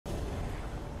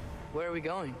Where are we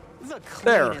going? The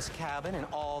cleanest cabin in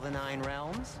all the 9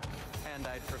 realms. And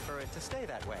I'd prefer it to stay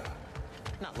that way.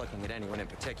 Not looking at anyone in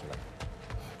particular.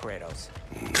 Kratos.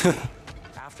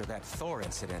 After that Thor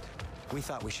incident, we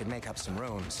thought we should make up some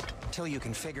rooms till you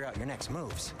can figure out your next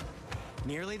moves.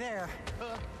 Nearly there.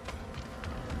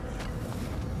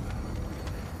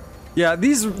 Yeah,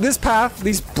 this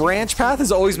branch path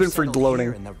has always been for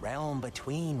gloating. In the realm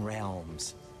between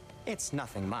realms. It's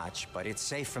nothing much, but it's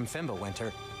safe from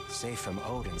Fimbulwinter, safe from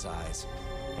Odin's eyes.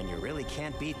 And you really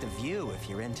can't beat the view if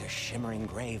you're into shimmering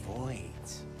gray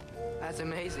voids. That's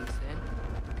amazing, Sin.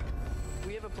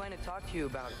 We have a plan to talk to you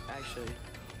about, actually.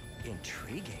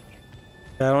 Intriguing.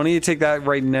 I don't need to take that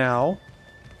right now.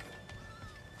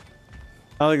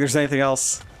 I don't think there's anything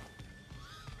else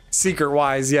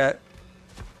secret-wise yet.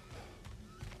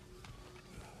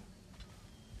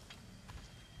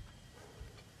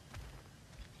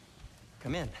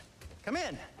 Come in. Come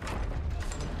in.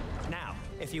 Now,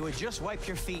 if you would just wipe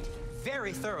your feet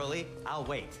very thoroughly, I'll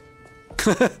wait.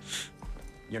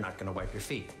 You're not gonna wipe your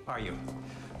feet, are you?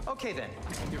 Okay then.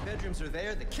 Your bedrooms are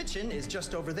there. The kitchen is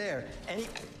just over there.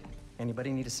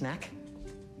 Anybody need a snack?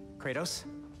 Kratos?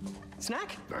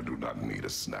 Snack? I do not need a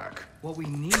snack. What we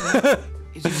need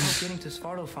is your help getting to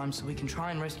Svartalfheim so we can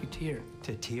try and rescue Tyr.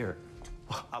 To Tyr?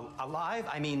 Alive?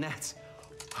 I mean, that's...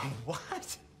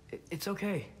 What? It's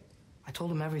okay. I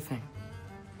told him everything.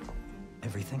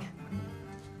 Everything?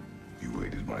 You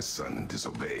aided my son in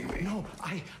disobeying me. No,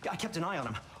 I kept an eye on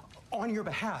him. On your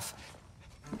behalf.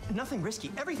 Nothing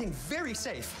risky. Everything very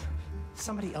safe.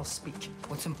 Somebody else speak.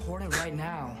 What's important right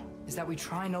now is that we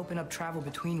try and open up travel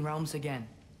between realms again.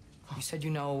 You said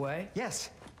you know a way? Yes,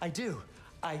 I do.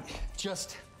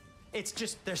 It's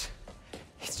just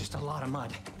a lot of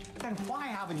mud. Then why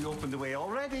haven't you opened the way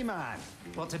already, man?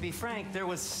 Well, to be frank, there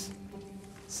was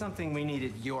something we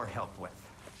needed your help with.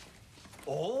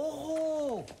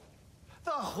 Oh!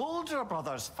 The Holder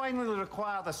brothers finally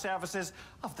require the services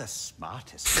of the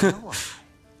smartest knower.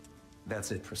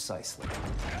 That's it precisely.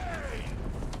 Hey!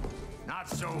 Not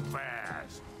so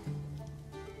fast.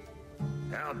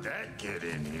 How'd that get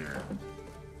in here?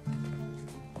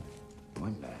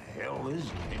 What the hell is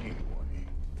it anyway?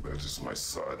 That is my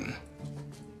son.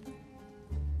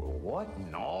 Well, what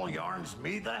in all yarns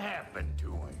me that happened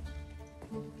to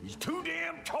him? He's too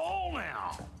damn tall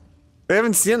now. We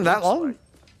haven't seen him that long.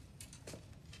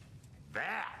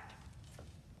 That.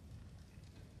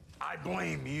 I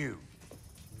blame you.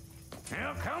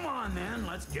 Now, come on then.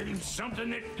 Let's get him something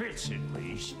that fits at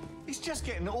least. He's just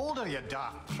getting older, you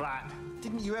dark prat.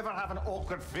 Didn't you ever have an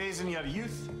awkward phase in your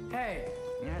youth? Hey!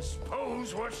 I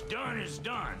suppose what's done is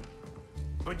done.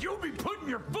 But you'll be putting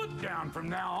your foot down from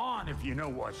now on if you know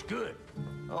what's good.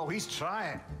 Oh, he's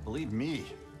trying. Believe me.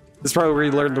 This is probably where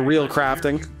you learned the real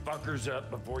crafting. You fuckers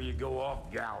up before you go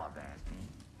off gallivanting.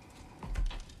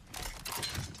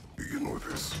 Begin with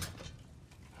this.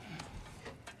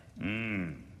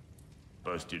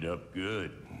 Busted up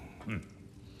good.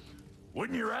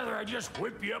 Wouldn't you rather I just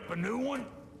whip you up a new one?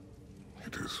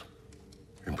 It is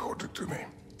important to me.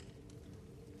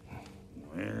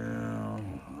 Well,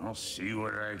 I'll see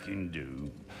what I can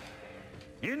do.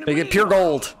 Make it pure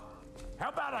gold. How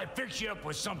about I fix you up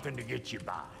with something to get you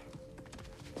by?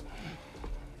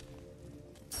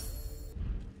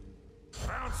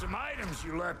 Found some items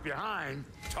you left behind,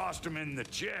 tossed them in the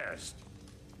chest.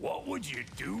 What would you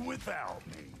do without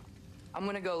me? I'm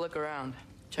gonna go look around.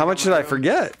 How much did I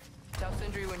forget? Tell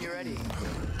Sindri when you're ready.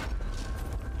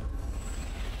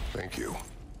 Thank you.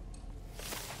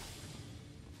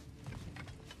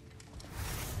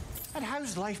 And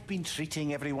how's life been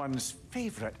treating everyone's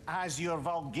favorite Azure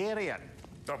Vulgarian?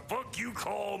 The fuck you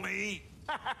call me?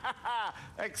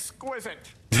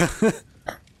 Exquisite. Is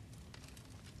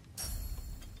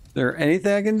there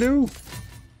anything I can do?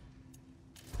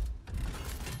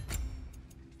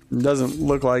 Doesn't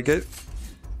look like it.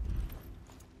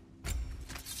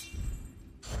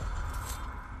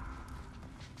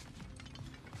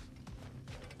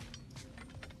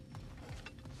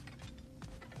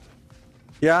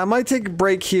 Yeah, I might take a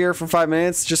break here for 5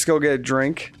 minutes. Just go get a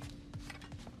drink.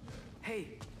 Hey,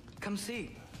 come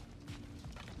see.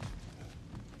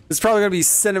 It's probably going to be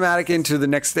cinematic into the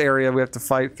next area we have to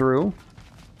fight through.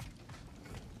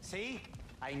 See?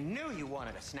 I knew you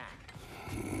wanted a snack.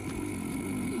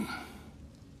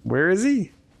 Where is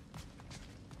he?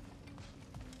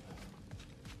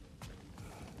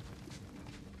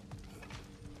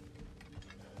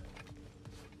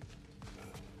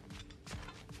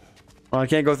 Well, I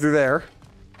can't go through there.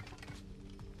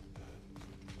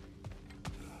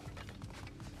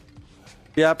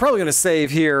 Yeah, I'm probably gonna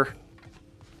save here.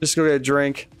 Just go get a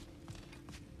drink.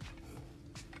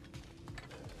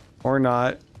 Or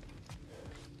not.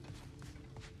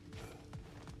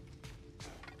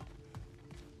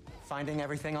 Finding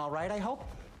everything all right, I hope?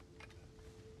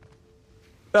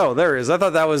 Oh, there it is. I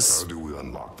thought that was How do we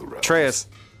unlock the realms? Atreus.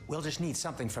 We'll just need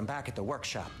something from back at the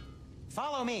workshop.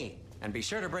 Follow me, and be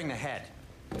sure to bring the head.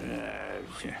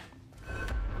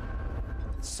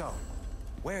 So,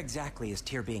 where exactly is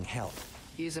Tyr being held?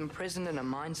 He's imprisoned in a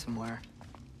mine somewhere.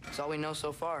 That's all we know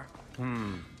so far.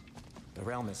 The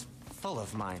realm is full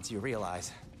of mines, you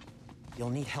realize. You'll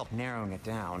need help narrowing it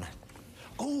down.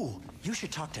 Ooh, you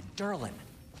should talk to Derlin.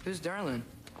 Who's Darlin?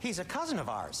 He's a cousin of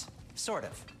ours, sort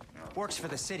of. Works for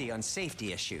the city on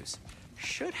safety issues.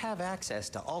 Should have access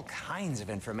to all kinds of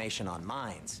information on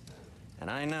mines. And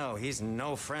I know he's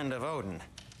no friend of Odin.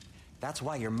 That's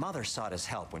why your mother sought his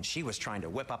help when she was trying to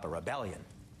whip up a rebellion.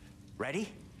 Ready?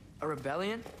 A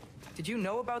rebellion? Did you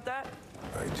know about that?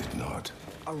 I did not.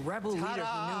 A rebel leader who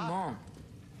knew Mom.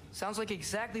 Sounds like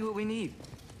exactly what we need.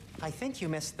 I think you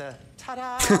missed the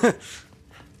ta-da.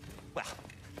 Well,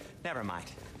 never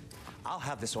mind. I'll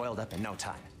have this oiled up in no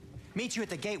time. Meet you at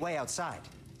the gateway outside.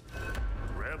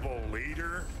 Rebel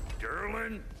leader?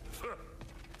 Derlin?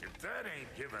 If that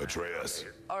ain't giving Atreus.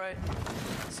 All right.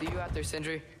 See you out there,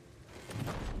 Sindri.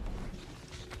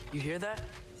 You hear that?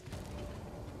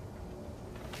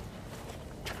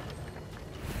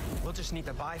 We'll just need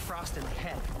the Bifrost in the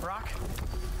head. Brock,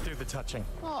 do the touching.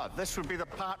 Oh, this would be the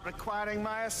part requiring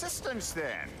my assistance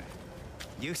then.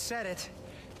 You said it.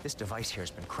 This device here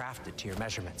has been crafted to your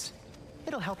measurements.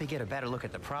 It'll help you get a better look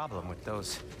at the problem with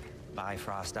those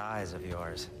Bifrost eyes of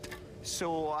yours.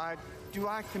 So, do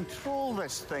I control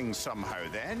this thing somehow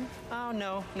then? Oh,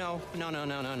 no.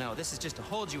 This is just to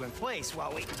hold you in place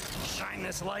while we shine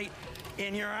this light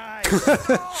in your eyes.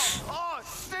 Oh,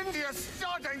 Cindy, you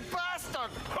sodding bastard!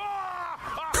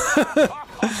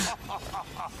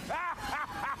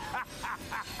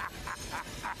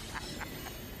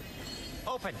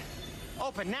 Open!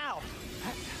 Open now!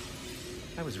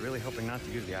 I was really hoping not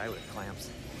to use the eyelid clamps.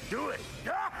 Do it!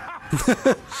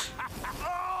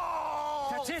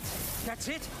 That's it! That's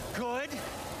it! Good!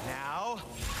 Now,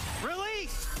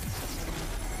 release!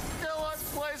 Still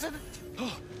unpleasant.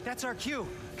 Oh, that's our cue.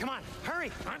 Come on,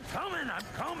 hurry! I'm coming!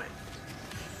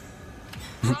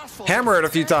 Hammer it a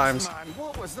few times. Man,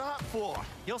 what was that for?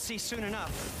 You'll see soon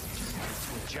enough.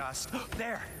 Just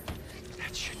there.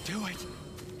 That should do it.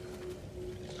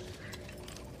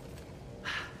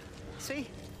 See?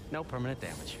 No permanent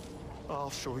damage.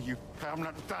 I'll show you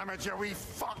permanent damage, you wee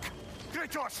fuck.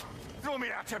 Kratos, throw me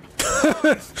at him.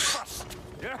 First.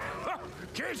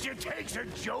 Guess you takes a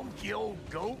joke, you old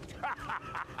goat.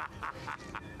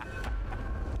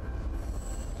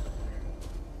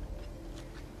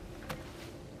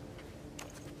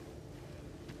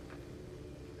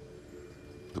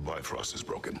 The Bifrost is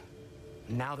broken.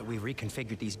 Now that we've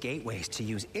reconfigured these gateways to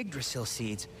use Yggdrasil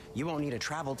seeds, you won't need a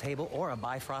travel table or a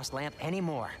Bifrost lamp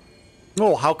anymore.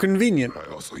 Oh, how convenient.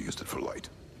 I also used it for light.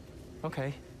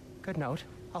 Okay, good note.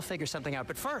 I'll figure something out,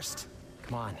 but first,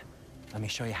 come on, let me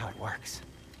show you how it works.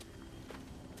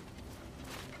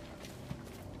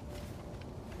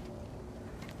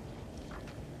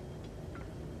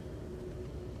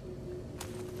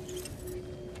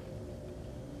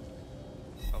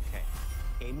 Okay,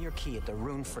 aim your key at the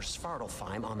rune for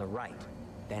Svartalfheim on the right,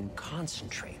 then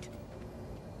concentrate.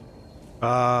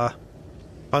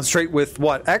 Concentrate with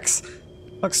what? X?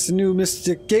 Lux the new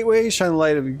mystic gateway. Shine the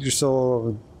light of your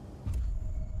soul.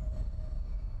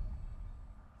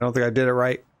 I don't think I did it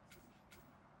right.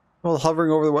 While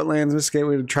hovering over the wetlands, mystic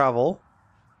gateway to travel.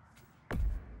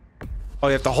 Oh,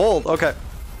 you have to hold. Okay.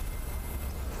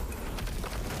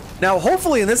 Now,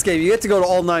 hopefully in this game, you get to go to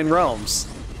all 9 realms.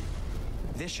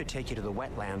 This should take you to the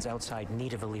wetlands outside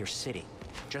Nidavellir City.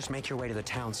 Just make your way to the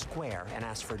town square and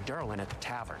ask for Derlin at the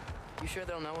tavern. You sure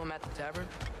they'll know him at the tavern?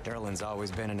 Derlin's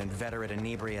always been an inveterate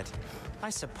inebriate.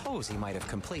 I suppose he might have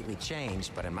completely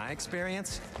changed, but in my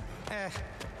experience,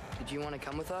 Did you want to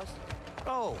come with us?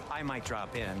 Oh, I might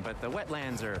drop in, but the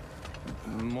wetlands are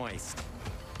moist.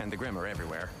 And the Grim are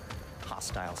everywhere.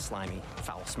 Hostile, slimy,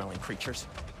 foul-smelling creatures.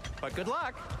 But good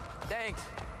luck! Thanks.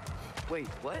 Wait,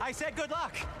 what? I said good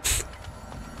luck!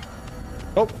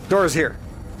 Oh, door's here.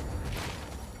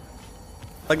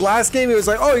 Like last game, it was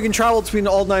like, oh, you can travel between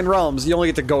all 9 realms. You only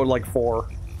get to go to like 4.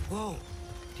 Whoa.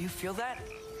 Do you feel that?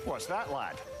 What's that,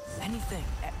 lad? Anything.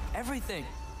 Everything.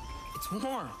 It's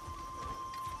warm.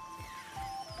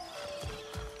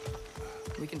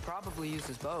 We can probably use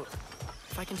this boat.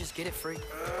 If I can just get it free.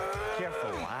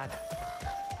 Careful, lad.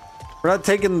 We're not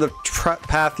taking the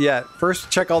path yet.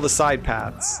 First, check all the side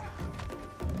paths.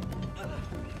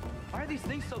 Why are these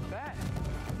things so fast?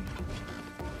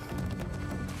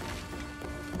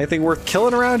 Anything worth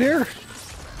killing around here?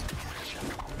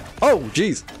 Oh,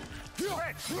 jeez.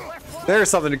 There's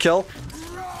something to kill.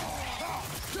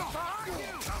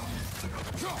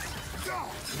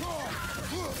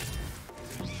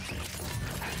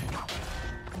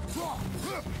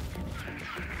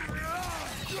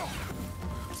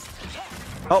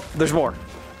 Oh, there's more.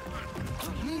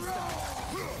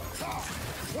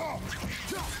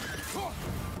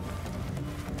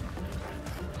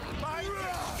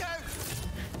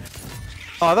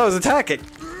 Oh, that was attacking.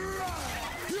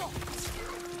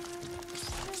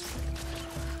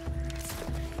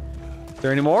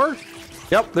 There any more?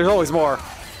 Yep, there's always more.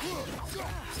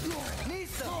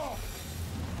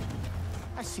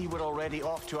 I see we're already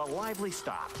off to a lively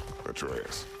start.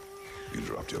 Atreus, you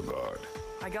dropped your guard.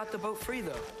 I got the boat free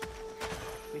though.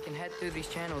 We can head through these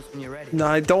channels when you're ready. No,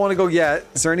 I don't want to go yet.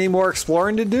 Is there any more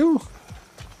exploring to do?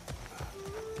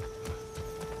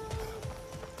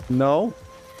 No.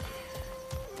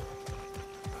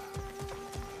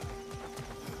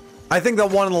 I think the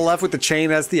one on the left with the chain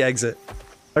has the exit.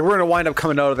 Like, we're gonna wind up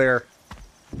coming out of there.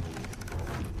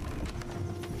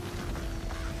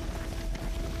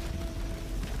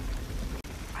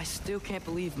 I still can't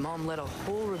believe Mom led a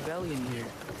whole rebellion here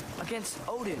against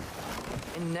Odin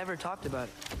and never talked about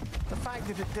it. The fact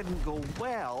that it didn't go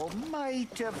well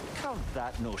might have curved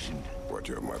that notion. What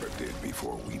your mother did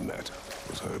before we met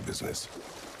was her business.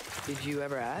 Did you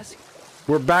ever ask?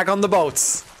 We're back on the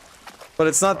boats. But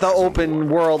it's not the open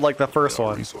world like the first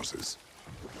one. Resources.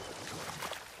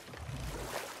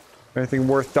 Anything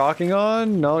worth docking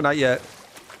on? No, not yet.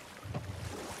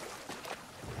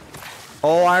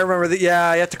 Oh, I remember that. Yeah,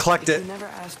 I had to collect it. You never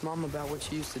asked Mom about what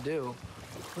she used to do.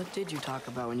 What did you talk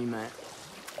about when you met?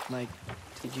 Like,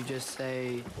 did you just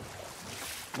say,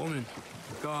 "Woman,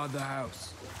 guard the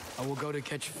house. I will go to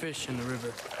catch fish in the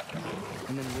river,"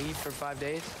 and then leave for 5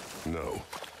 days? No.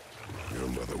 Your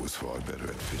mother was far better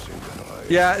at fishing than I.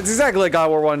 Yeah, it's exactly like God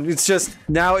War 1. It's just,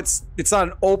 now it's not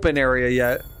an open area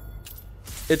yet.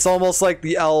 It's almost like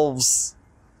the elves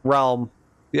realm.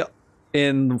 Yep.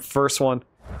 In the first one.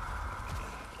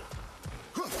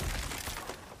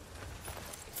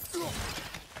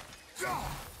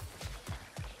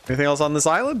 Anything else on this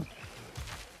island?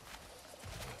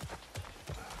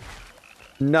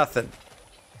 Nothing.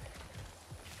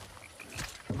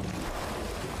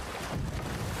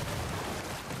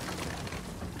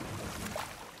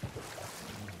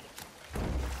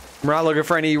 We're not looking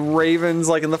for any ravens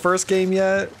like in the first game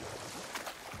yet.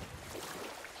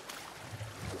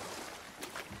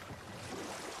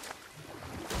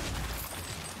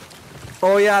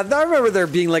 Oh yeah, I remember there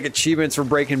being like achievements for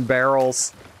breaking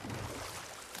barrels.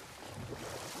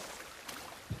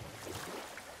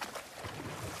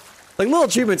 Like little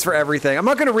achievements for everything. I'm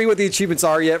not gonna read what the achievements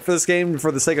are yet for this game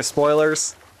for the sake of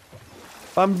spoilers.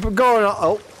 I'm going on.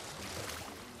 Oh.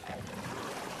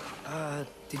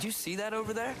 Did you see that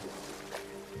over there?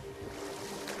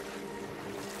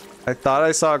 I thought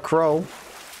I saw a crow.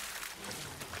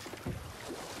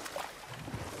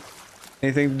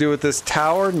 Anything to do with this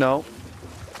tower? No.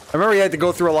 I remember you had to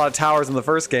go through a lot of towers in the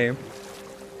first game.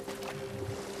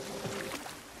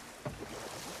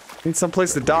 Need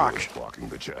someplace to dock. Blocking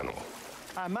the channel.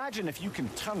 I imagine if you can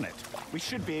turn it, we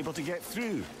should be able to get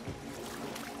through.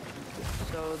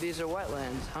 So these are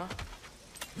wetlands, huh?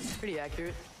 Pretty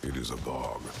accurate. It is a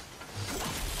bog.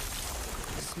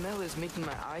 The smell is making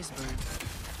my eyes burn.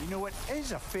 You know, it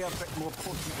is a fair bit more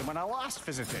potent than when I last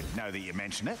visited, now that you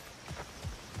mention it.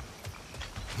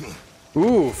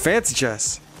 Ooh, fancy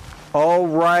chest. All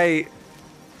right.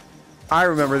 I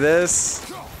remember this.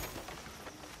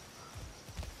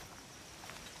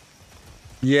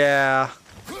 Yeah.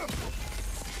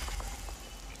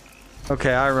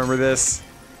 Okay, I remember this.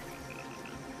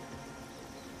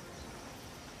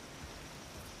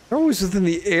 They're always within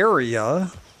the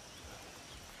area.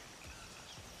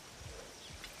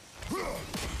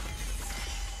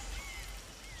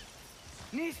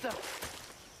 Nista!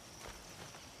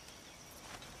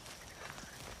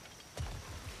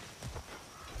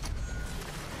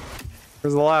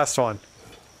 Where's the last one?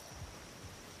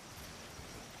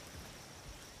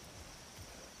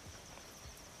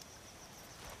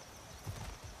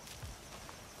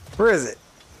 Where is it?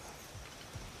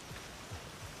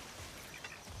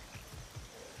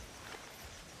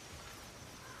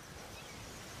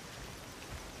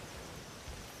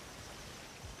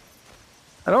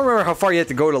 I don't remember how far you had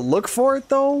to go to look for it,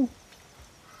 though.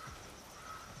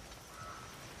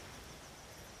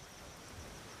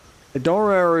 I don't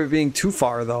remember it being too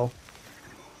far, though.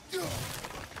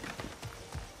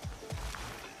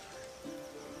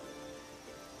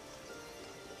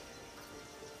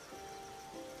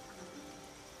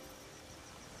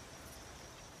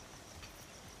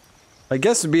 I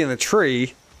guess it'd be in the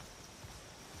tree.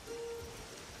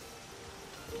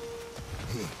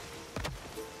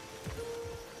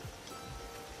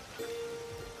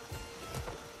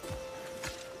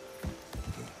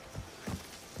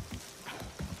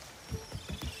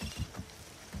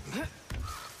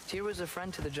 Tyr was a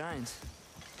friend to the Giants.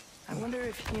 I wonder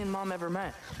if he and Mom ever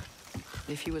met.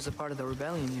 If he was a part of the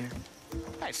rebellion here.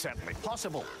 It's certainly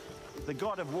possible. The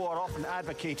god of war often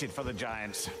advocated for the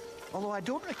Giants. Although I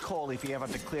don't recall if he ever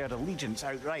declared allegiance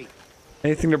outright.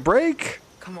 Anything to break?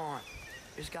 Come on.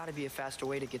 There's got to be a faster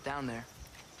way to get down there.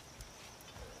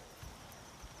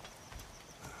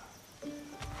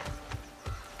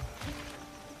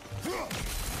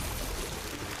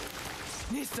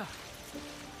 Nista!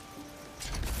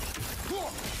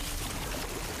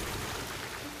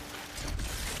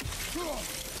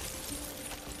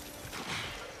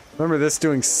 Remember this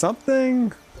doing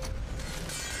something?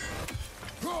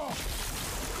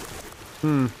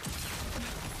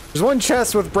 There's one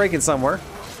chest with breaking somewhere.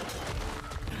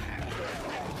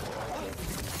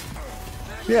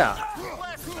 Yeah.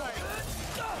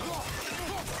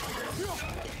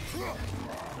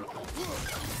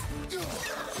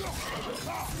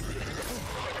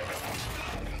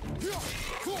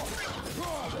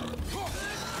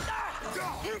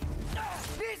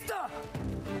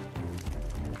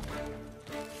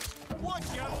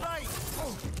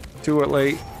 Too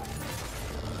late.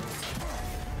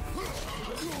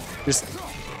 Just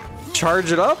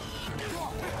charge it up?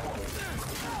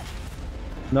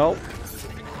 Nope.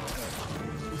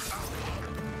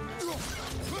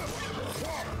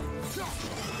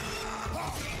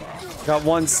 Got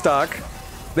one stuck.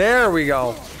 There we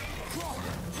go.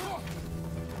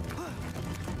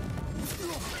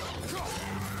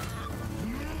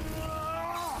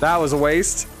 That was a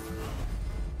waste.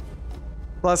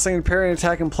 Blessing, parry,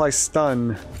 attack implies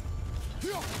stun.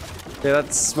 Yeah,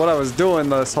 that's what I was doing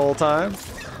this whole time.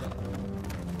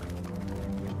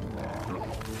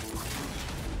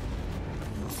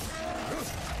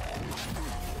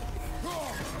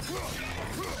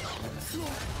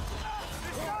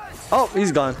 Oh,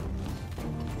 he's gone.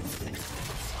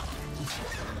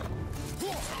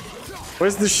 What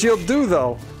does the shield do,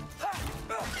 though?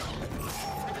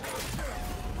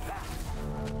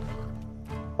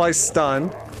 Apply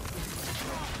stun.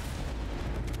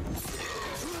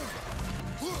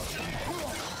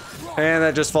 And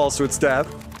that just falls to its death.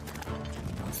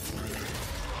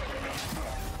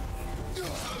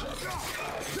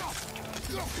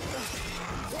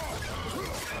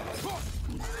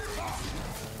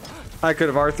 I could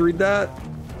have R3'd that.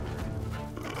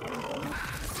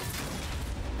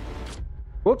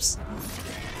 Whoops.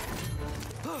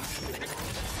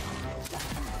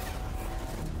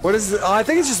 What is it? Oh, I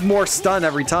think it's just more stun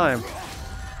every time.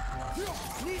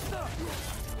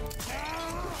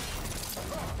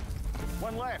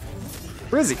 One left.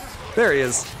 Where is he? There he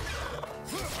is.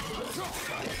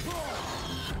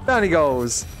 Down he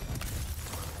goes.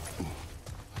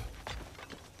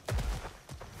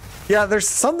 Yeah, there's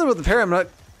something with the parry I'm not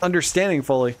understanding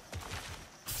fully.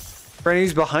 Brandon,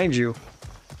 he's behind you.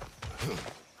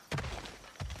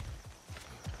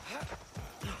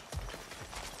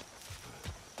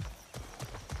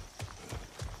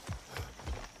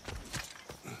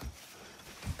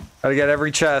 Gotta get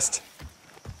every chest.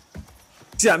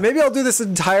 So yeah, maybe I'll do this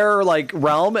entire, like,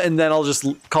 realm, and then I'll just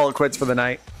call it quits for the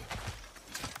night.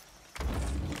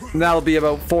 And that'll be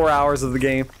about 4 hours of the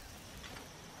game.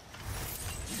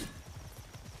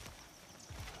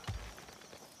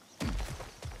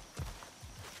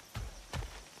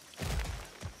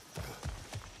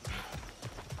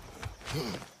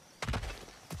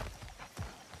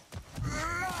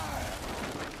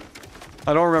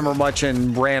 I don't remember much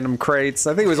in random crates.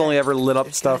 I think it was only ever lit up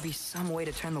There's stuff. gotta be some way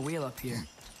to turn the wheel up here.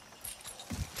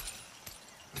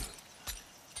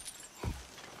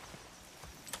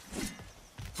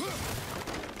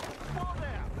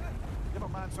 Give a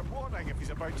man some warning if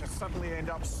he's about to suddenly end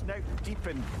up snout deep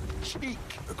in cheek.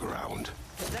 The ground.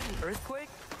 Is that an earthquake?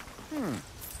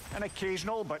 An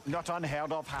occasional but not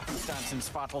unheard of happenstance in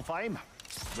Svartalfheim.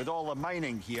 With all the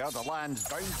mining here, the land's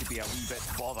bound to be a wee bit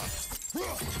bothered.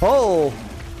 Oh!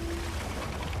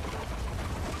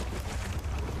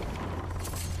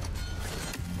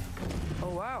 Oh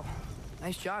wow.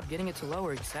 Nice job getting it to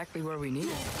lower exactly where we need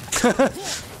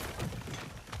it.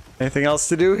 Anything else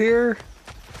to do here?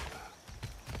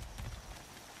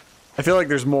 I feel like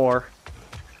there's more.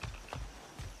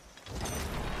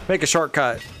 Make a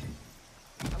shortcut.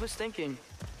 I was thinking,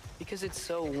 because it's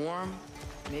so warm,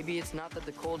 maybe it's not that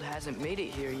the cold hasn't made it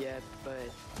here yet, but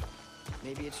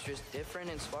maybe it's just different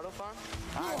in Svartalfheim?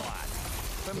 Aye, lad.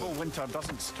 Winter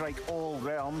doesn't strike all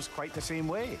realms quite the same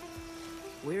way.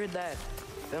 Weird that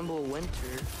Winter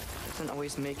doesn't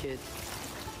always make it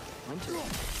winter.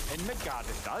 In Midgard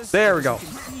it does. There we go. You can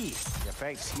see the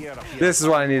effects here appear This is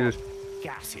what I needed.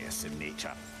 gaseous in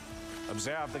nature.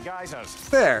 Observe the geysers.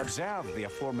 There. Observe the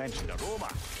aforementioned aroma.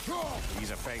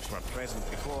 These effects were present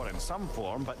before in some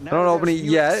form, but now I don't open it there's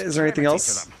new yet. Is there anything extremity to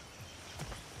else? them.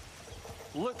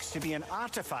 Looks to be an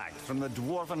artifact from the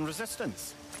Dwarven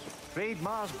resistance. Raid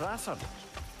Mars Brassard,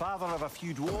 father of a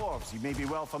few dwarves you may be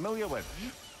well familiar with.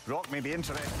 Brock may be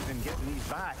interested in getting these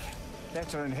back.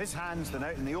 Better in his hands than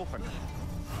out in the open.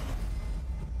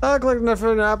 Collect enough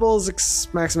apples,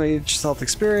 maximum each health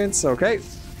experience. Okay.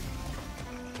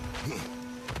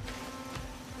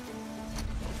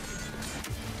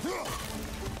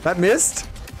 That missed.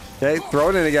 Okay, throw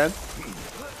it in again.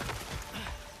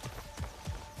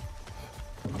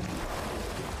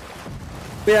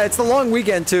 But yeah, it's the long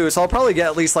weekend too, so I'll probably get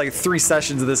at least like 3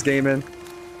 sessions of this game in.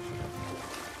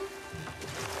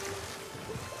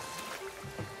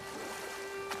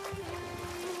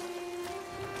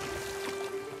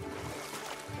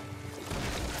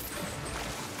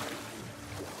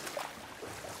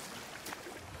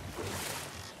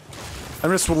 I'm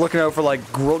just looking out for like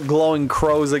glowing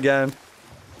crows again.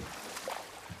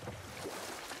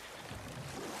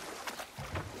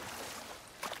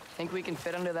 Think we can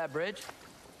fit under that bridge?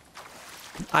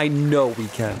 I know we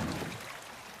can.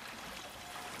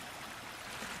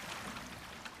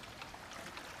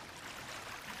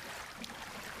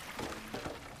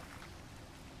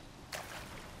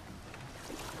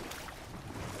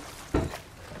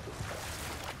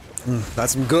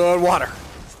 That's some good water.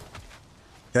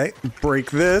 Okay,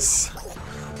 break this.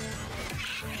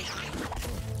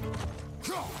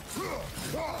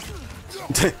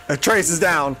 Atreus is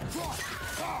down.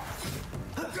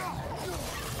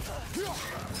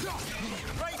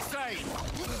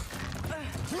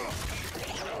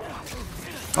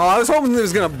 Oh, I was hoping it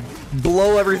was gonna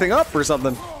blow everything up or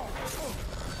something.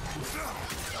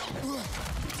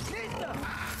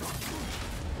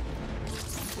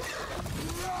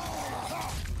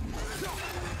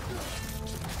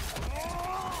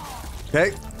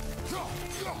 Okay.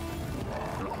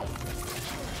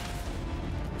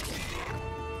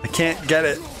 I can't get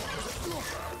it.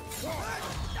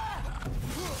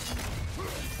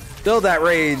 Build that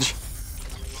rage.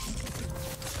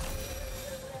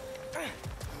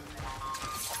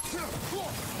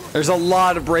 There's a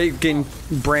lot of breaking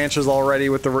branches already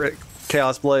with the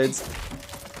Chaos Blades.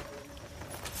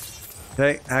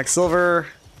 Okay, Axe Silver.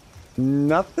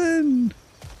 Nothing.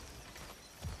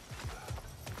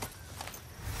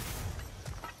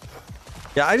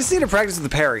 Yeah, I just need to practice with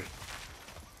the parry.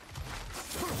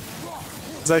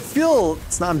 Because I feel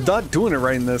I'm not doing it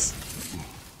right in this.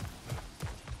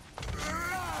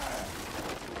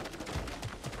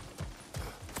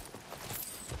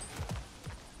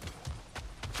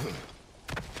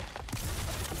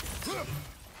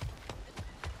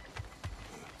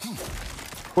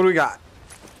 What do we got?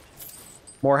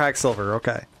 More hack silver,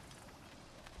 okay.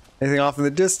 Anything off in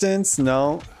the distance?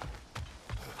 No.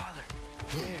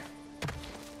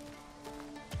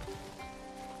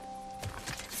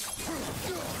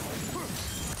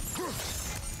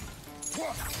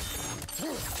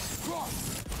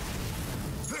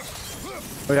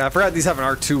 Oh yeah, I forgot these have an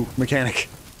R2 mechanic.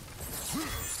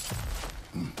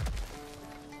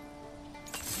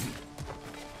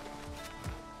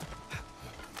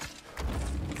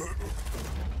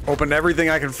 Open everything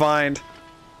I can find.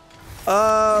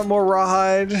 More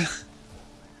rawhide.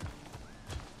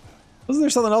 Wasn't there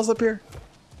something else up here?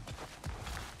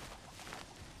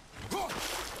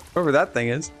 Whatever that thing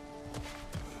is.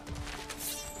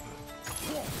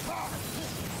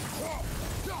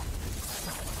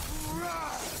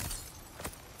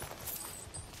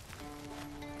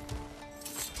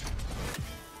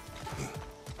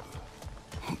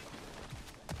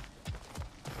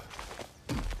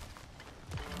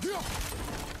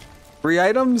 Three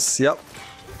items? Yep.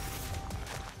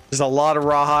 There's a lot of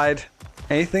rawhide.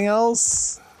 Anything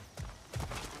else?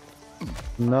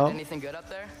 No. Anything good up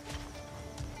there?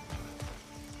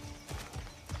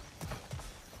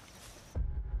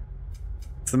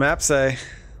 What's the map say?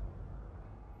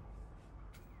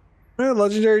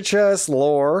 Legendary chest,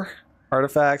 lore,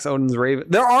 artifacts, Odin's raven.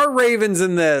 There are ravens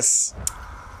in this!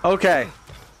 Okay.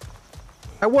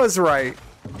 I was right.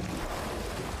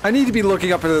 I need to be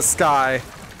looking up into the sky.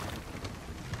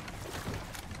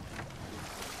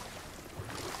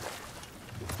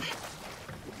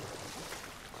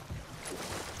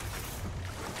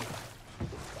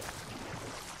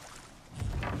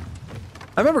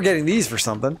 I remember getting these for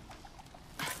something.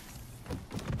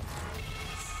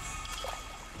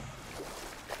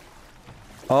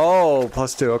 Oh,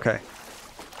 +2, okay.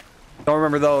 Don't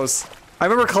remember those. I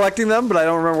remember collecting them, but I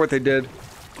don't remember what they did.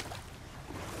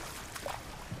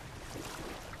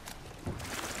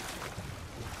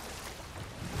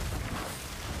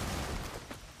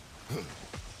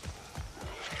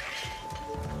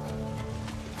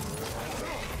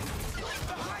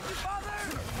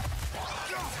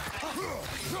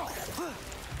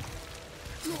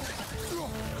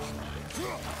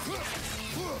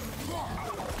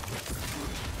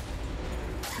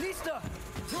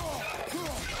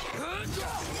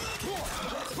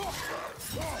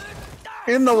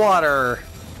 In the water.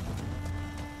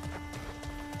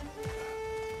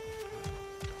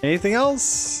 Anything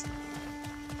else?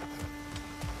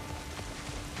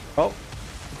 Oh.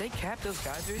 Did they cap those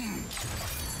geysers?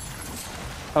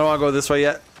 I don't want to go this way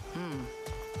yet.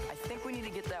 I think we need to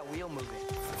get that wheel moving.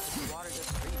 The water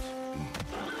doesn't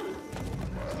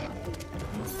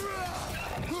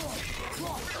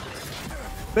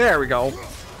reach. There we go.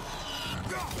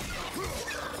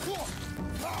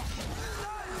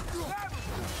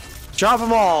 Chop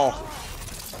them all.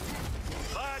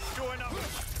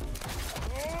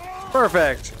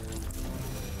 Perfect.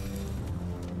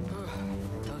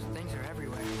 Those things are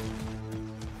everywhere.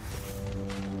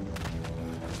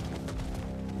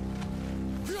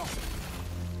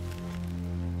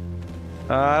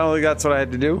 I don't think that's what I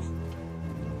had to do.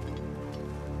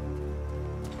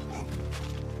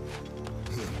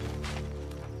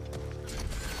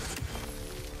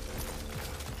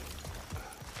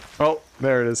 Oh,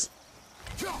 there it is.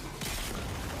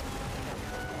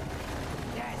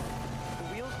 Yes! The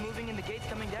wheel's moving and the gate's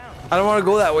coming down. I don't want to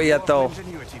go that way yet, though.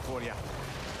 Ingenuity for you.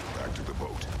 Back to the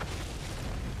boat.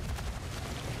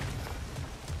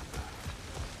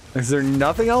 Is there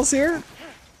nothing else here?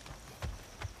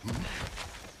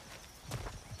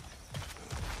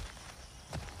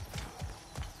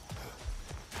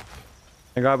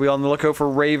 I gotta be on the lookout for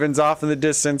ravens off in the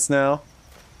distance now.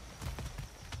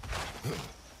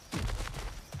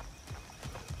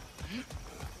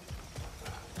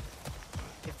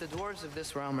 If the dwarves of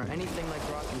this realm are anything like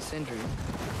Rock and Sindri,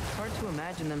 it's hard to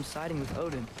imagine them siding with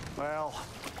Odin. Well,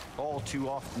 all too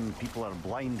often people are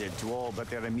blinded to all but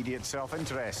their immediate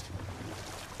self-interest.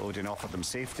 Odin offered them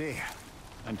safety,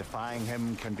 and defying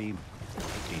him can be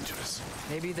dangerous.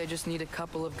 Maybe they just need a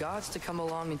couple of gods to come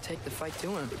along and take the fight to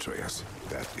him. Atreus,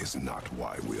 that is not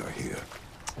why we are here.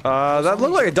 That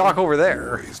looked like a dock over War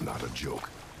there. is not a joke,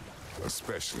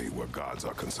 especially where gods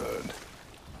are concerned.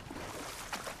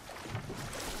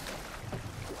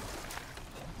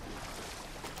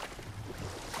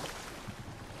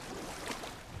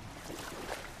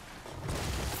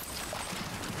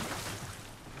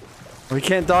 We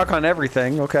can't dock on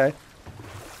everything, okay.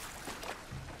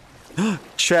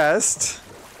 Chest.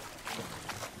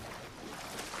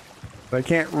 But I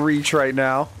can't reach right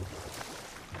now.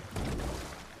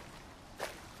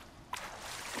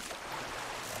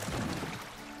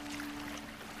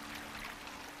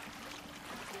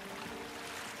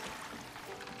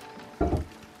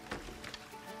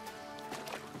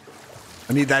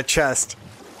 I need that chest.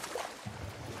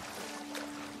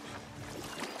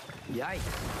 Yikes.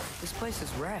 This place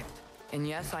is wrecked. And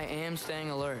yes, I am staying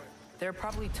alert. There are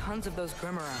probably tons of those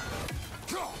Grim around.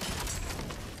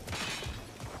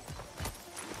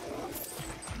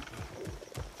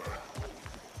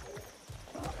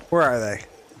 Where are they?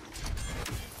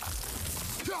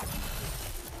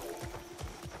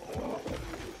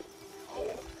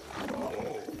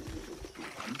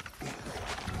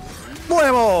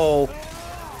 Blammo!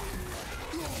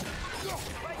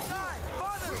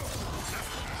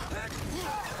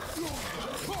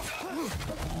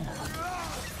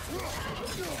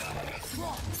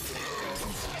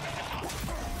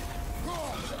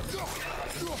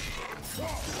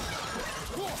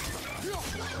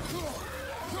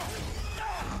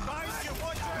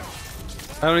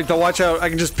 I don't need to watch out. I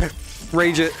can just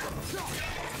rage it.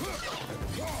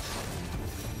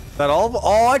 That all?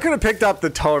 Oh, I could have picked up the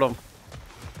totem.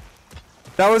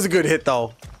 That was a good hit,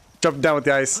 though. Jumping down with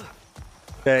the ice.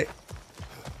 Okay.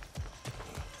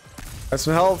 Got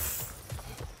some health.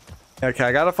 Okay,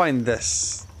 I gotta find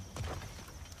this.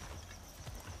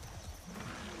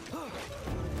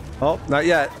 Oh, not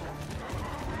yet.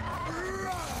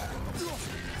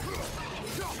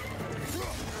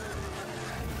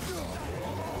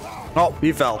 Oh,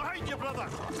 he fell.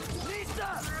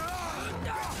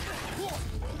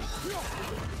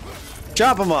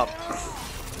 Chop him up.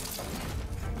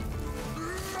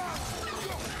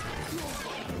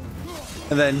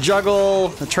 And then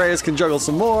juggle. Atreus can juggle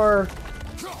some more.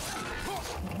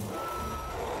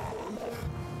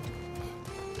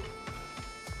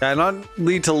 Yeah, not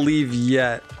need to leave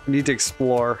yet. I need to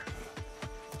explore.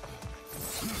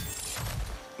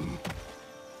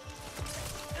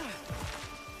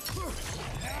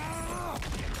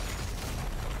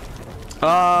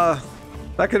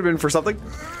 That could have been for something.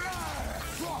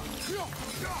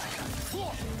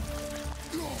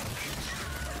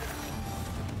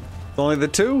 Only the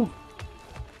two?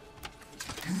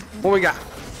 What we got?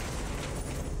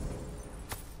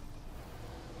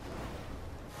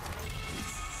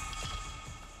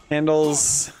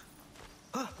 Handles.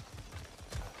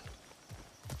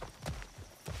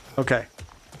 Okay.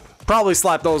 Probably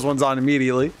slap those ones on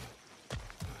immediately.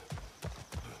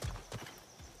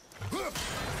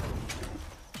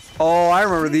 Oh, I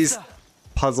remember these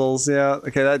puzzles. Yeah.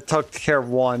 Okay, that took care of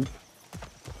one.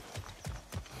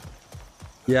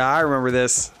 Yeah, I remember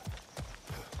this.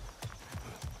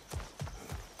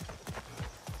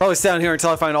 Probably stay down here until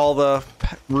I find all the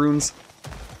runes.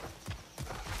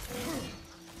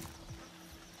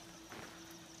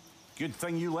 Good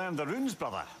thing you learned the runes,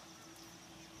 brother.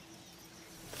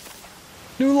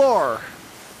 New lore.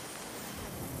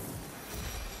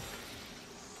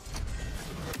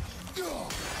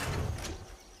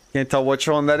 Can't tell which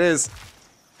one that is.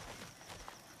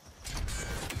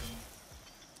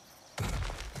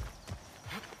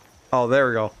 Oh, there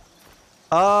we go.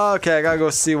 Okay, I gotta go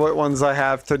see what ones I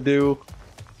have to do.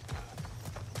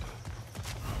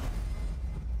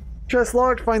 Chest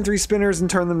locked, find 3 spinners and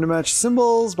turn them to match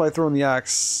symbols by throwing the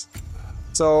axe.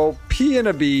 So, P and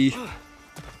a B.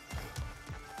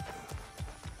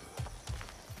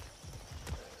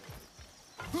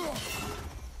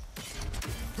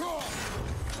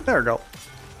 There we go.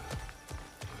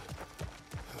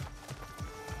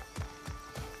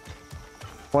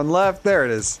 One left, there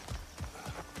it is.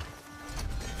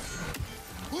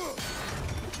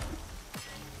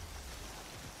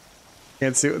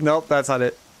 Can't see. Nope, that's not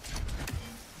it.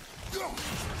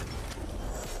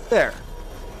 There.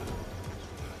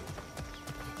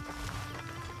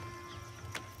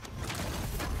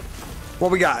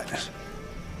 What we got?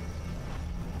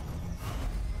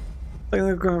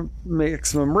 I'm gonna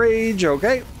maximum rage.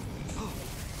 Okay.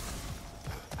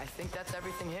 I think that's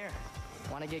everything here.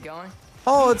 Want to get going?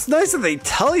 Oh, it's nice that they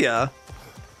tell ya.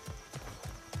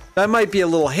 That might be a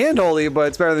little handholdy, but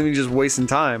it's better than me just wasting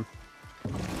time.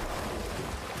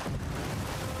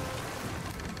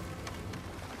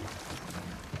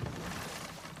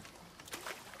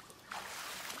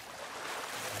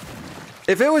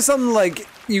 If it was something like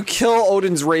you kill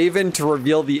Odin's Raven to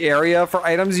reveal the area for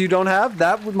items you don't have,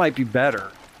 that might be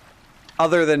better.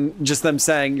 Other than just them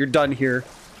saying, you're done here.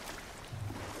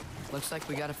 Looks like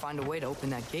we gotta find a way to open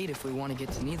that gate if we want to get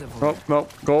to neither of them. Nope,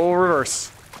 nope. Go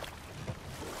reverse.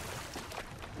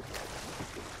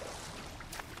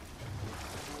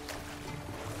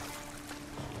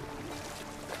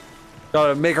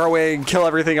 Gotta make our way and kill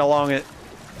everything along it.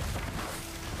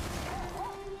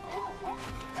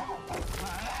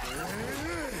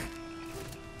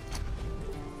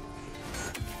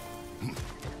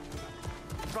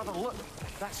 Brother, look.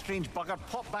 That strange bugger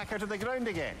popped back out of the ground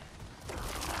again.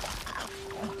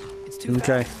 It's too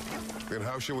Okay. fast. Then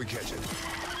how shall we catch it?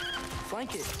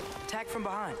 Flank it. Attack from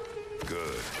behind.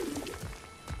 Good.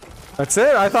 That's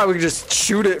it? I thought we could just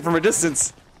shoot it from a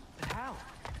distance. How?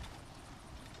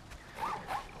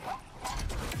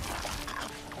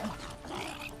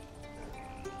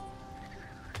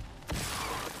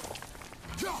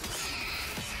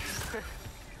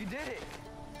 You did it.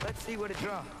 Let's see what it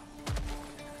draws.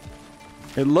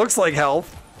 It looks like health.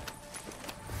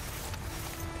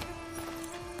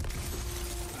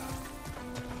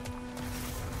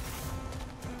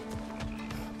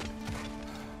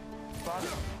 Father,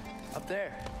 up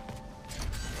there.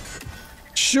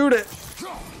 Shoot it.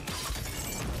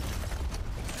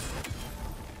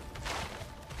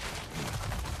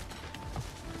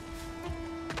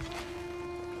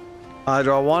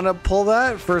 Do I want to pull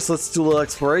that? First, let's do a little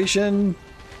exploration.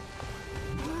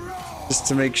 Just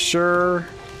to make sure.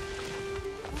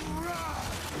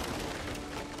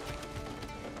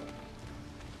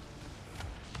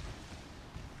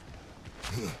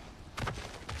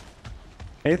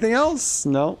 Anything else?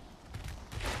 No.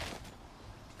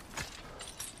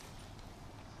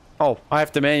 Oh, I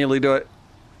have to manually do it.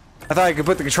 I thought I could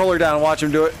put the controller down and watch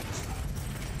him do it.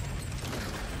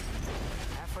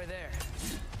 Halfway there.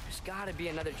 There's gotta be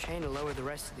another chain to lower the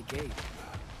rest of the gate.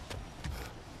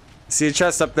 See a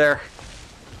chest up there.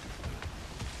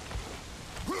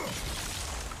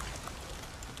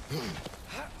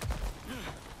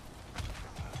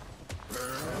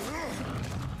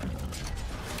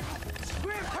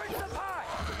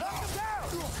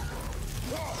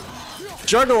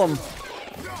 Juggle him.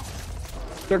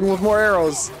 Struggling with more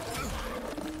arrows.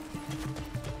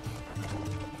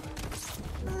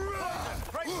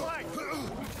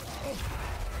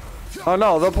 Oh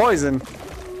no, the poison.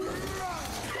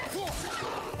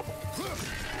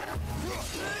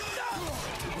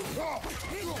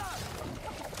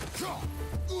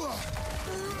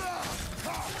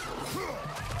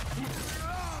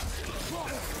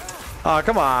 Oh,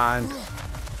 come on.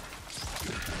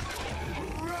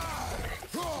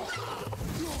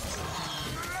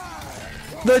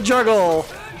 The juggle.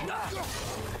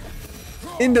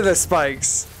 Into the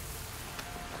spikes.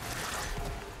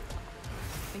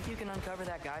 Think you can uncover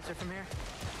that geyser from here?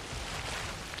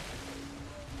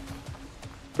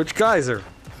 Which geyser?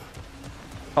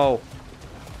 Oh.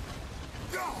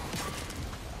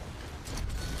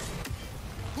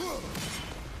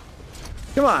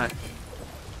 Come on.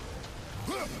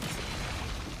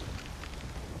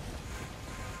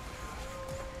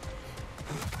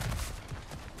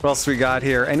 What else we got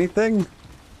here? Anything?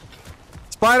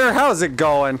 Spider, how's it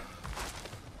going?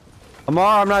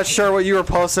 Amar, I'm not sure what you were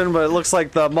posting, but it looks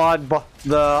like the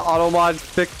auto mod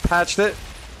patched it.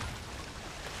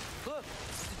 Look,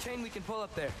 it's the chain we can pull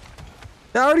up there.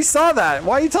 Yeah, I already saw that.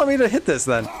 Why are you telling me to hit this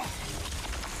then?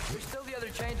 There's still the other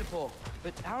chain to pull,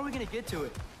 but how are we gonna get to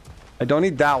it? I don't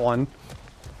need that one.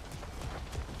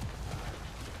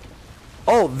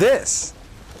 Oh, this.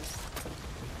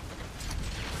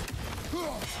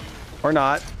 Or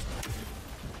not.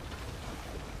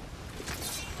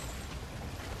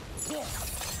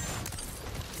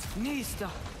 Nista.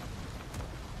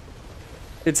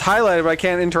 It's highlighted, but I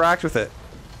can't interact with it.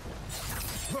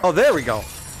 Oh, there we go.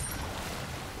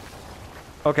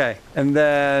 Okay, and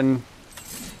then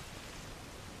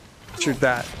shoot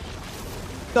that.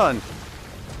 Done.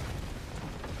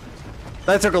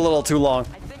 That took a little too long.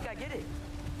 I think I get it.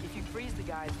 If you freeze the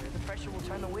geyser, the pressure will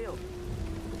turn the wheel.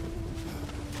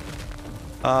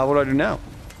 What do I do now?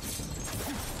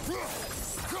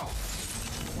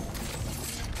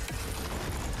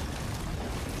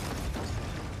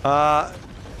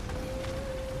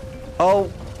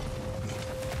 Oh.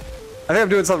 I think I'm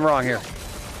doing something wrong here.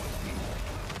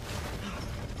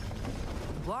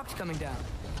 The block's coming down.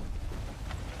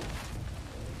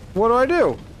 What do I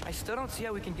do? I still don't see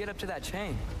how we can get up to that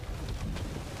chain.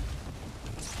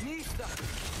 Nista.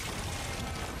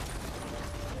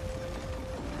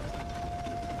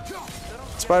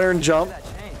 Spider and jump. That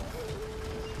chain.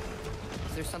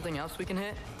 Is there something else we can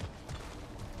hit?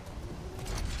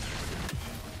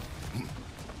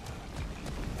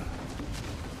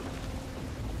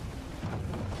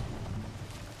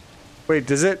 Wait,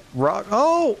 does it rock?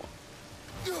 Oh!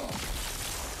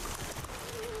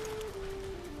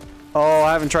 Oh,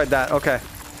 I haven't tried that. Okay.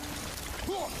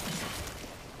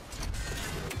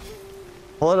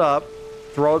 Pull it up.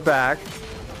 Throw it back.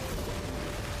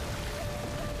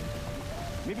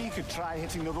 Maybe you could try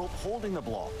hitting the rope holding the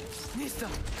block. Nista.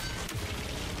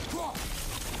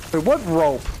 Wait, what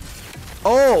rope?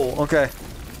 Oh, okay.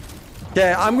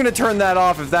 Okay, I'm gonna turn that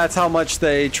off if that's how much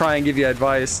they try and give you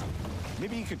advice.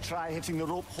 Maybe you could try hitting the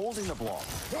rope holding the block.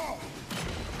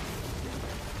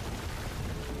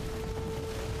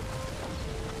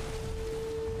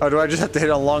 Oh, do I just have to hit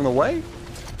it along the way?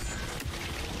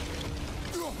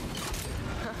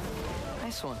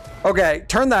 Nice one. Okay,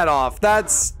 turn that off.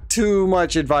 That's too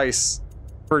much advice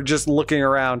for just looking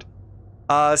around.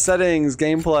 Settings,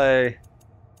 gameplay.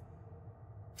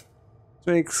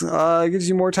 Makes gives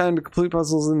you more time to complete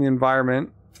puzzles in the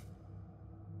environment.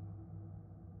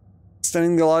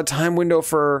 Extending the allotted time window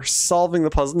for solving the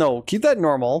puzzle. No, keep that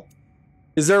normal.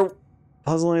 Is there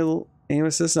puzzle aim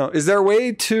assist? No. Is there a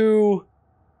way to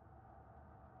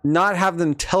not have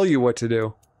them tell you what to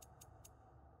do?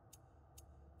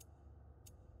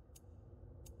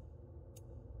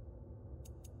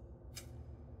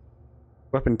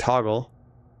 Weapon toggle.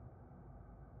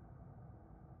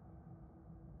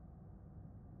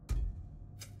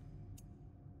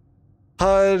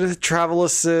 HUD, travel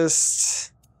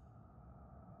assist,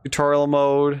 tutorial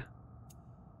mode.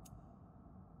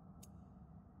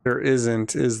 There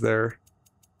isn't, is there?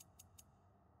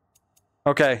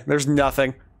 Okay, there's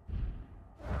nothing.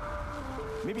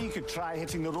 Maybe you could try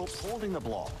hitting the rope holding the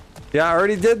block. Yeah, I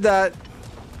already did that.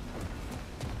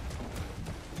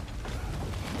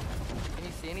 Can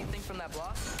you see anything from that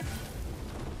block?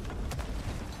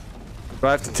 Do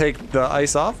I have to take the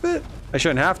ice off it? I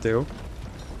shouldn't have to.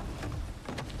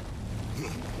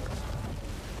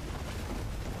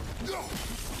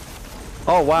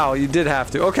 Oh wow, you did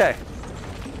have to. Okay.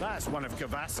 That's one of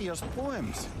Cavassier's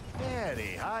poems.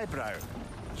 Very highbrow.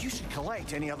 You should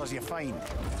collect any others you find.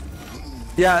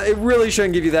 Yeah, it really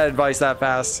shouldn't give you that advice that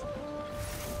fast.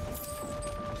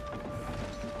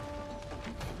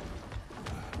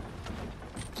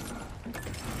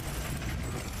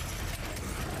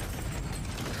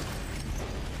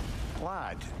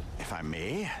 Lad, if I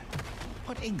may,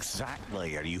 what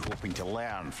exactly are you hoping to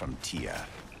learn from Tyr?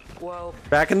 Well,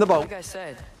 Back in the boat. like I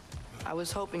said, I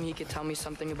was hoping he could tell me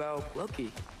something about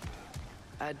Loki.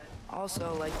 I'd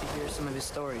also like to hear some of his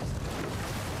stories.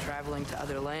 Traveling to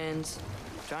other lands,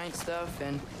 giant stuff,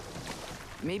 and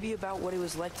maybe about what it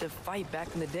was like to fight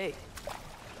back in the day.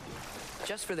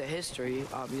 Just for the history,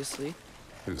 obviously.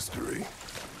 History.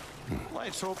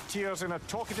 Let's hope Tyr's in a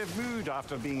talkative mood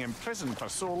after being imprisoned for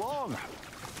so long.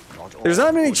 There's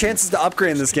not many chances to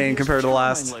upgrade in this game compared to the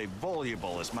last. Charmingly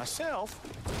voluble as myself.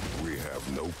 We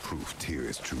have no proof Tyr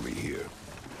is truly here.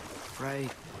 Right.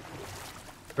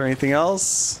 Is there anything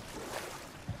else?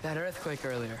 That earthquake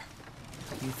earlier.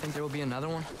 Do you think there will be another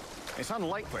one? It's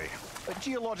unlikely, but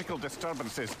geological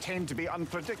disturbances tend to be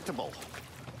unpredictable.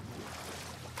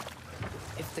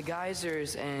 If the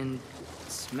geysers and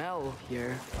smell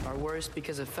here are worse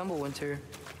because of Fimbulwinter,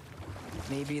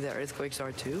 maybe the earthquakes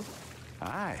are too?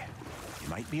 Aye, you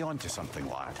might be onto something,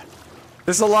 lad.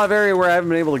 This is a lot of area where I haven't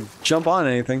been able to jump on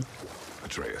anything.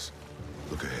 Atreus,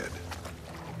 look ahead.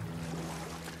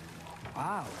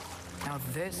 Wow. Now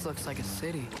this looks like a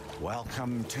city.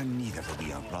 Welcome to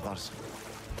Nidavellir, brothers.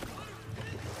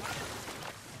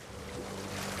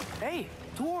 Hey,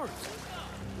 dwarves!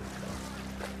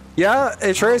 Yeah,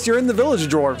 Atreus, you're in the village of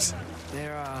dwarves.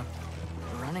 They're,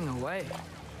 running away.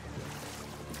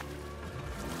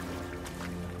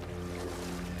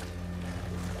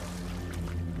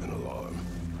 An alarm.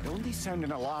 I'd only sound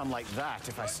an alarm like that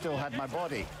if I still had my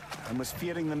body and was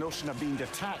fearing the notion of being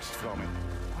detached from it.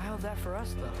 Why held that for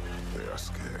us, though? They are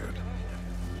scared.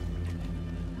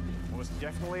 Most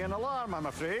definitely an alarm, I'm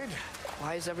afraid.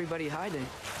 Why is everybody hiding?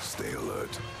 Stay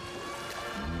alert.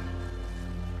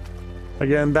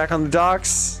 Again, back on the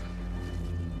docks.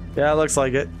 Yeah, it looks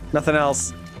like it. Nothing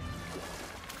else.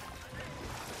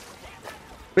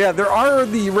 But yeah, there are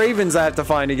the ravens I have to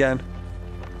find again.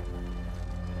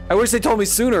 I wish they told me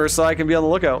sooner so I can be on the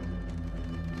lookout.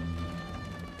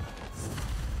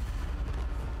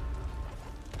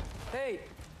 Hey,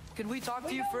 could we talk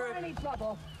to you for any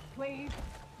trouble, please.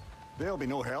 There'll be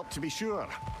no help, to be sure.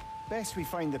 Best we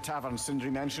find the tavern Sindri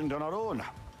mentioned on our own.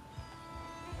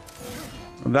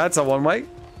 That's a one-way. The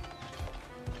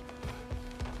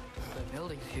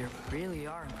buildings here really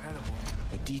are incredible.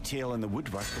 The detail in the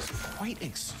woodwork is quite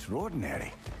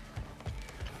extraordinary.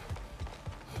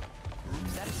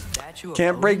 Is that a statue of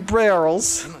Can't break Odin?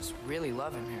 barrels. They must really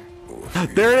love him here.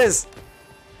 There it is.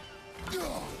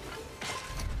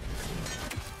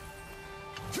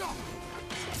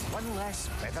 One less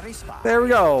feathery spot. There we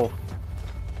go.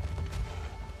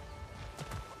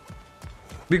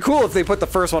 Be cool if they put the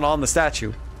first one on the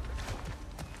statue.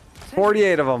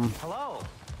 48 of them. Hello.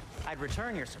 I'd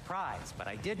return your surprise, but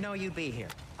I did know you'd be here.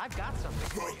 I've got something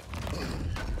for you.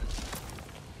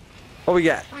 What we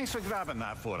got? Thanks for grabbing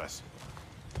that for us.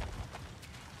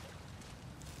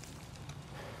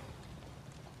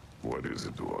 What is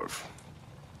it, dwarf?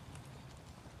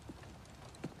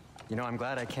 You know, I'm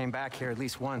glad I came back here at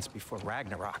least once before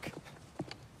Ragnarok.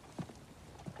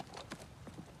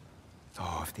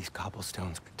 Oh, if these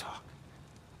cobblestones could talk.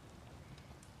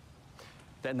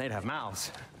 Then they'd have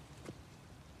mouths.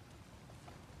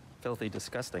 Filthy,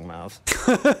 disgusting mouths.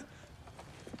 Do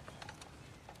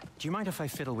you mind if I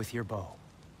fiddle with your bow?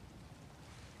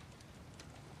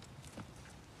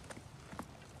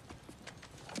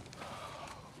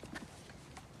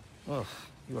 Well,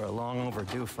 you are long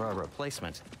overdue for a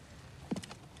replacement.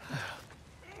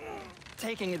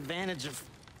 Taking advantage of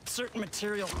certain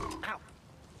material. Ow.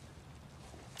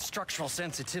 Structural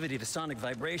sensitivity to sonic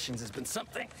vibrations has been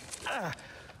something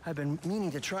I've been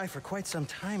meaning to try for quite some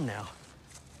time now.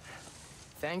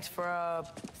 Thanks for,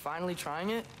 finally trying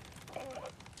it.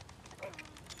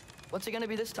 What's it gonna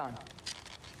be this time?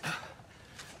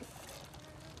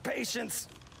 Patience.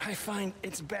 I find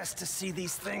it's best to see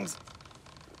these things,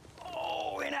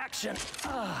 in action.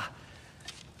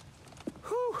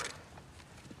 Whew.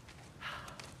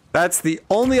 That's the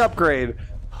only upgrade.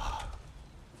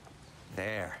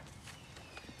 There.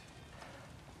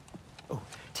 Oh,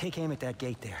 take aim at that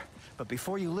gate there. But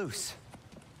before you loose,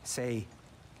 say,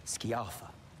 Skialfa.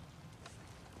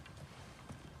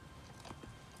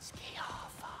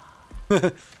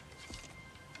 Skialfa.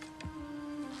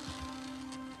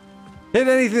 Hit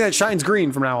anything that shines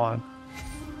green from now on.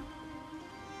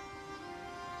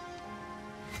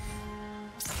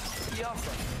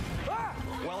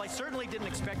 Well, I certainly didn't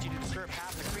expect you to disturb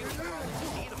half the creatures crawling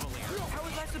in need of a lair. How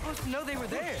was I supposed to know they were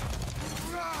there?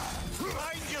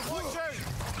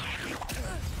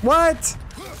 What?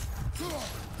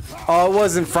 Oh, it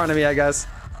was in front of me, I guess.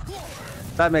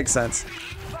 That makes sense.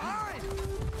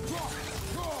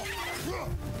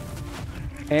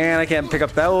 And I can't pick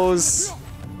up those.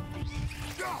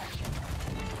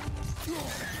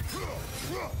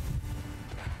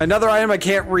 Another item I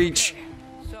can't reach.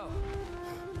 So,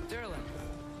 Derlin.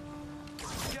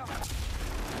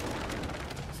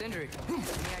 Sindri, any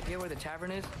idea where the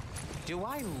tavern is? Do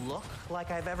I look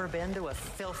like I've ever been to a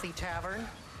filthy tavern?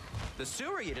 The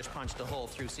sewer you just punched a hole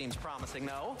through seems promising,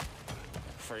 though.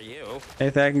 For you.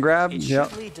 Anything I can grab? It Yep.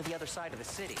 should lead to the other side of the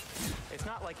city. It's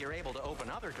not like you're able to open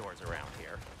other doors around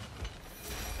here.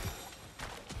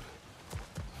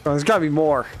 Oh, there's gotta be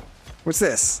more. What's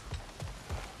this?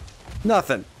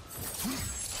 Nothing.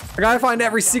 I gotta find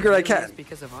every secret I can.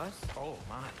 Because of us? Oh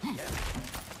my, yes.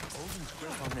 Odin's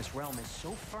grip on this realm is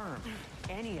so firm,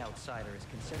 any outsider is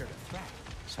considered a threat.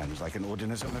 Sounds like an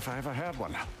Odinism if I ever heard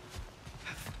one.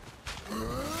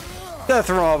 Death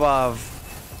from above.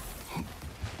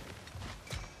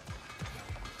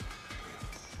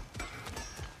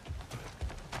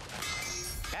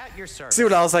 At your service. See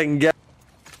what else I can get.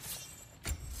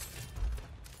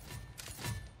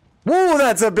 Whoa,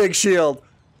 that's a big shield.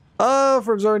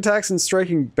 For absorbing attacks and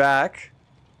striking back.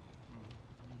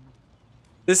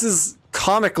 This is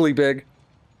comically big.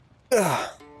 Ugh.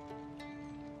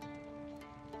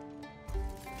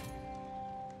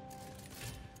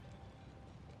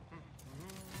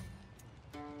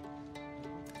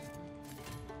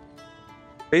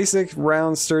 Basic,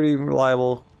 round, sturdy,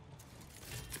 reliable.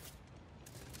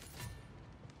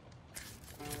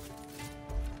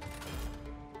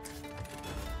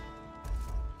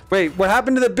 Wait, what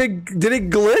happened to the big... Did it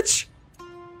glitch?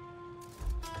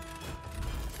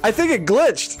 I think it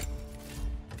glitched.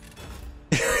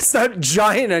 It's not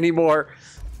giant anymore.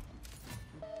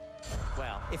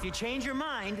 Well, if you change your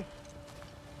mind,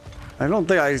 I don't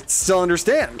think I still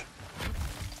understand.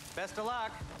 best of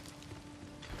luck.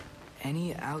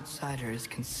 Any outsider is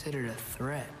considered a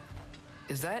threat.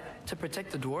 Is that to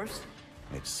protect the dwarves?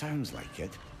 It sounds like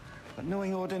it. But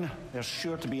knowing Odin, there's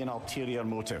sure to be an ulterior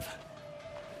motive.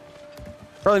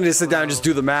 Probably need to sit down and just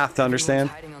do the math to Everyone's understand.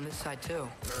 hiding on this side too.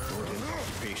 Odin's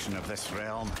occupation of this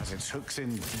realm has its hooks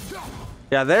in.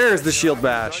 Yeah, there's the shield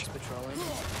badge. Guards patrolling.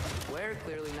 We're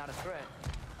clearly not a threat.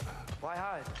 Why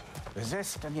hide?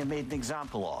 Resist and you're made an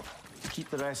example of. Keep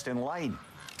the rest in line.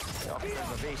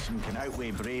 Self-preservation can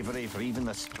outweigh bravery for even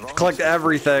the strongest. Collect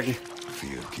everything.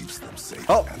 Fear keeps them safe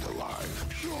Oh. and alive.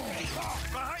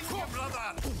 Behind you,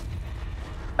 brother!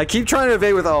 I keep trying to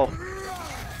evade with O.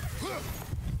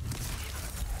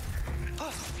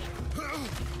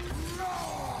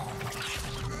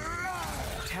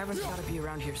 Tavern's gotta be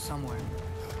around here somewhere.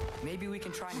 Maybe we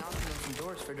can try knocking on some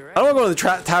doors for I directions. don't want to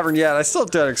go to the tavern yet. I still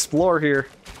have to explore here.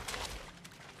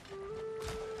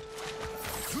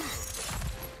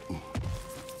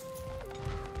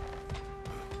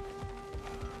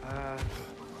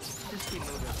 Just keep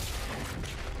moving.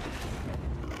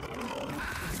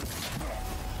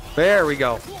 There we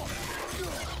go.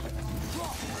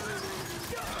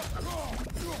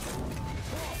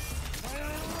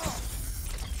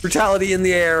 Brutality in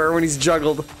the air when he's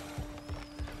juggled.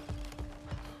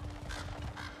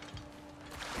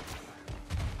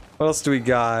 What else do we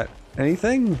got?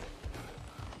 Anything?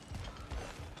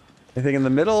 Anything in the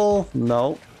middle?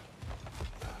 No.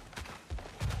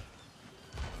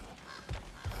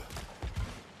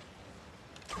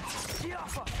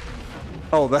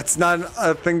 Oh, that's not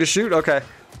a thing to shoot? Okay.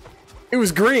 It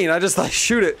was green. I just thought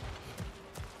shoot it.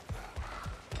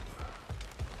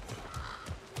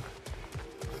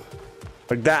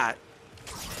 Like that.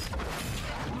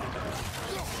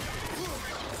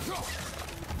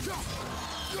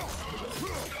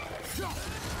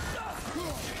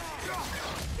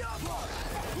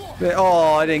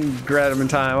 Oh, I didn't grab him in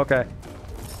time. Okay.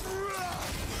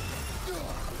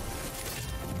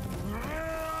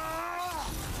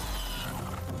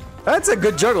 That's a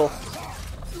good juggle.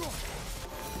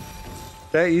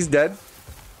 Okay, he's dead.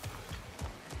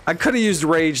 I could have used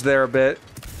rage there a bit.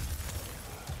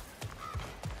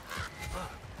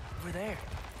 Over there.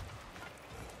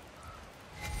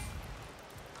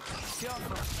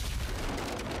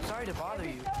 Sorry to bother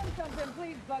you. Selling something,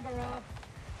 please bugger off.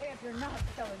 If you're not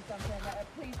selling something,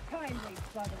 please kindly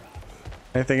bugger off.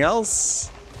 Anything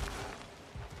else?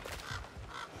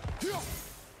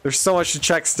 There's so much to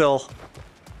check still.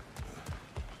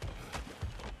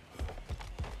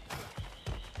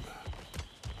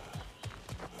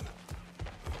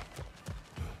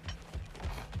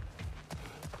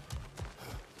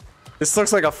 This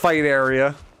looks like a fight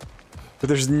area, but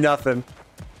there's nothing.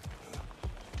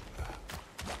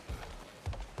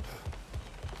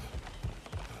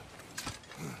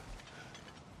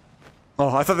 Oh,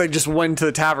 I thought they just went to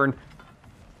the tavern.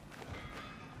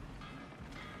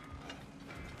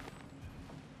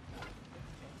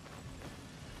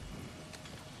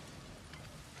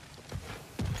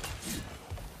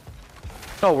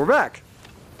 Oh, we're back.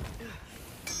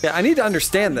 Yeah, I need to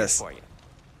understand this. For you.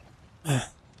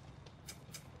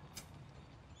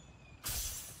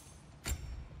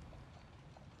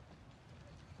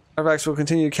 Artifacts will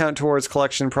continue to count towards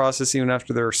collection process even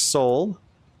after they're sold.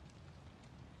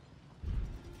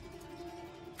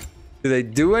 Do they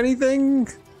do anything?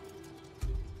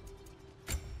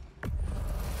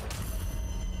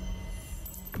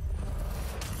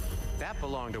 That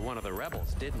belonged to one of the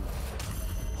rebels, didn't it?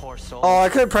 Poor soul. Oh, I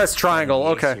could press triangle.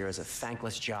 Okay. Here is a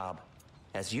thankless job,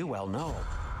 as you well know.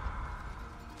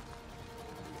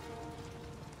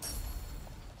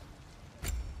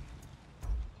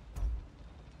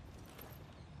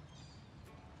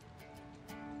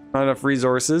 Not enough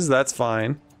resources. That's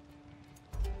fine.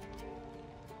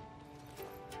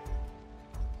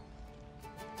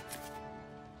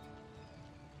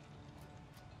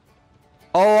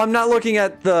 Oh, I'm not looking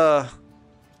at the...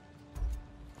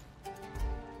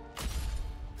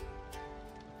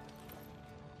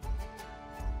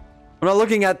 I'm not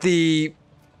looking at the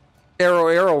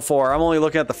arrow for. I'm only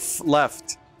looking at the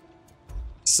left.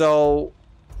 So,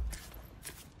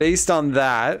 based on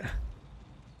that,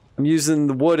 I'm using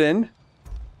the wooden.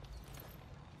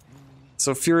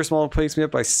 So Furious Maul takes me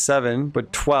up by 7,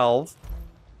 but 12.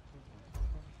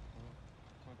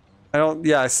 I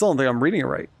still don't think I'm reading it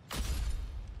right.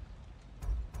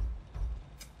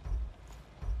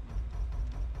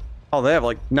 Oh, they have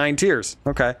like 9 tiers.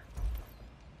 Okay.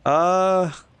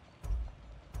 I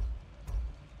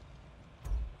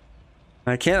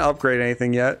can't upgrade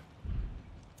anything yet.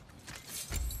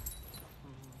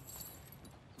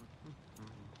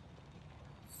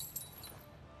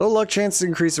 Low luck chance to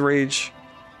increase the rage.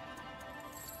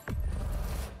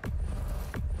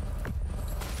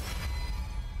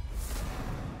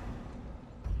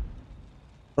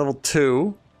 Level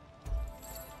 2.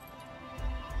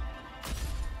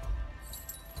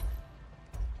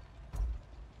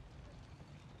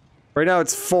 Right now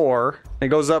it's 4. It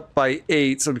goes up by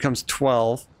 8, so it becomes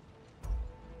 12.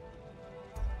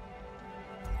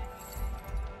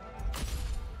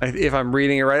 If I'm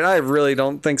reading it right, I really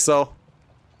don't think so.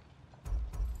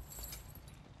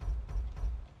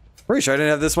 Pretty sure I didn't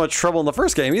have this much trouble in the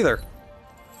first game either.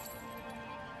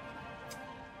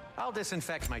 I'll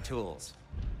disinfect my tools.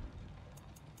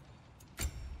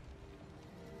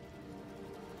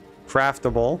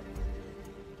 Craftable.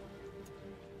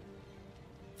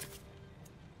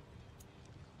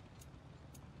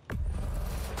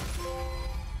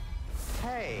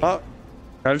 Hey. Oh,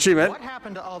 got an achievement. What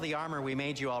happened to all the armor we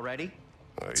made you already?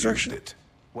 I used it.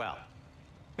 Well,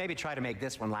 maybe try to make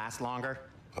this one last longer.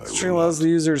 String allows the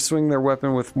user to swing their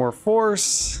weapon with more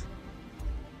force.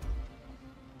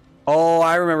 Oh,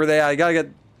 I remember that. I gotta get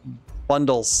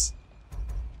bundles.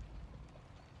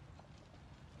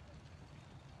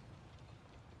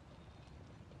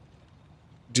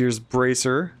 Deer's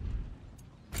bracer.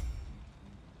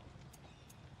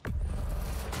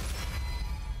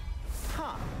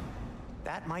 Huh.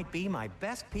 That might be my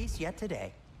best piece yet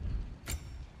today.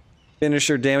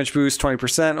 Finisher damage boost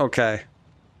 20%. Okay.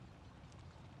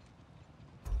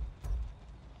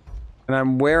 And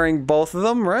I'm wearing both of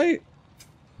them, right?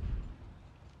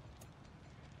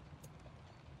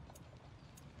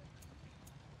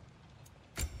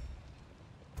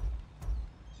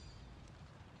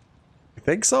 I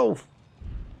think so.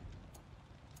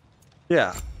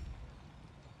 Yeah.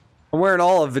 I'm wearing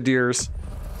all of Vidir's.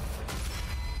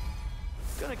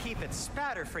 Gonna keep it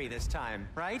spatter-free this time,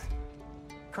 right?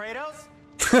 Kratos?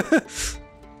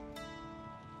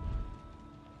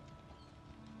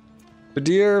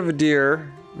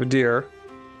 Vidir.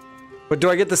 But do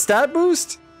I get the stat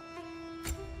boost?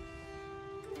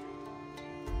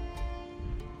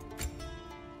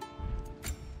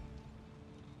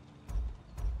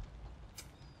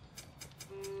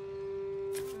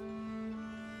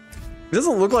 It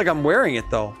doesn't look like I'm wearing it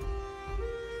though.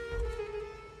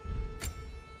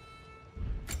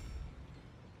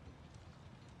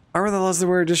 Armor that allows to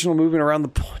wear additional movement around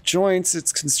the joints,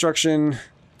 its construction.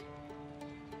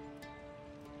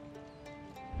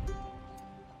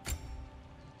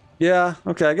 Yeah,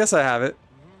 okay, I guess I have it.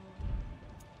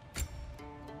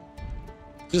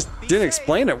 Just didn't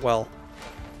explain it well.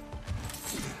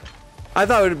 I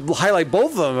thought it would highlight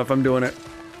both of them if I'm doing it.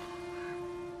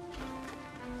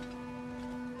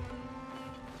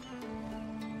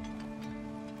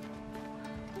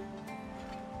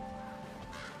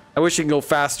 I wish you could go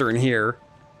faster in here.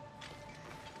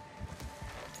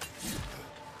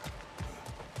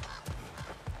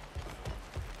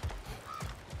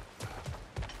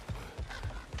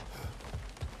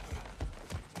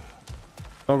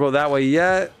 Don't go that way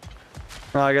yet.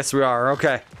 Oh, I guess we are.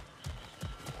 Okay.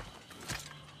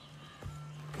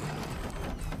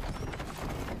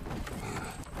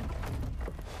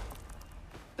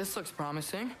 This looks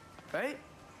promising, right?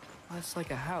 That's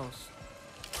like a house.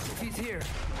 If he's here,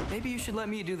 maybe you should let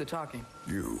me do the talking.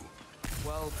 You.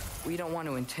 Well, we don't want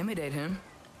to intimidate him.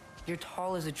 You're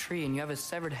tall as a tree and you have a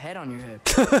severed head on your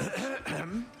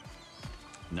head.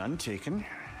 None taken.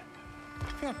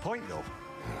 Fair point, though.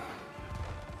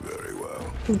 Very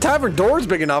well. The tavern door's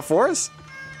big enough for us.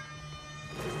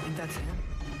 I think that's him.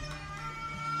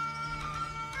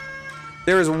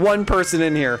 There is one person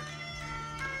in here.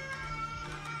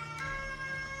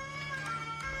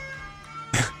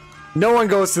 No one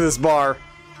goes to this bar.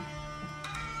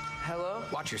 Hello?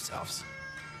 Watch yourselves.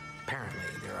 Apparently,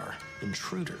 there are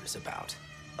intruders about.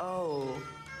 Oh,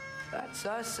 that's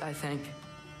us, I think.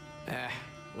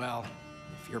 Well,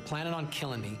 if you're planning on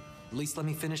killing me, at least let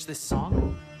me finish this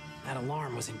song. That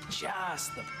alarm was in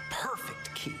just the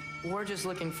perfect key. We're just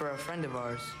looking for a friend of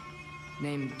ours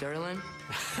named Derlin.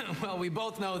 Well, we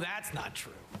both know that's not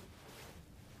true.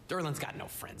 Derlin's got no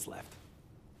friends left.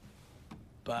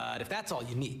 But if that's all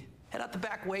you need, head out the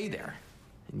back way there,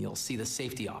 and you'll see the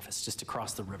safety office just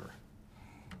across the river.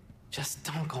 Just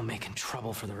don't go making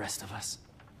trouble for the rest of us.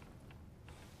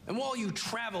 And while you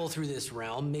travel through this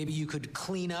realm, maybe you could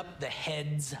clean up the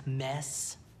head's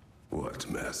mess. What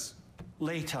mess?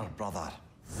 Later, brother.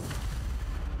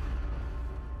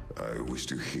 I wish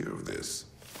to hear of this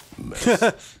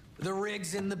mess. The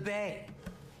rig's in the bay.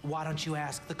 Why don't you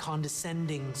ask the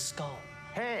condescending skull?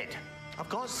 Head, I've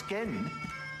got skin.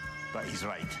 But he's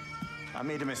right. I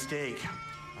made a mistake.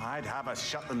 I'd have us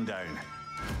shut them down.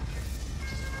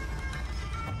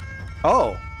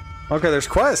 Oh. Okay, there's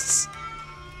quests.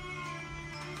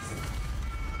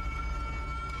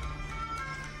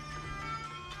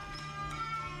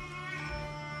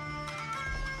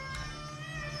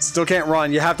 Still can't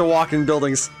run. You have to walk in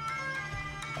buildings.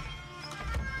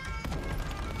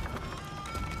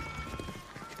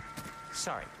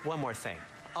 Sorry, one more thing.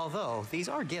 Although, these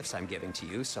are gifts I'm giving to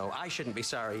you, so I shouldn't be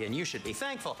sorry and you should be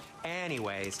thankful.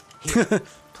 Anyways, here,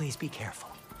 please be careful.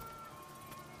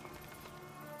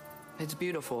 It's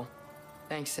beautiful.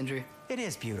 Thanks, Sindri. It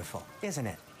is beautiful, isn't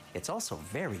it? It's also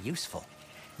very useful.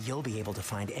 You'll be able to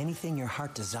find anything your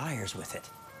heart desires with it.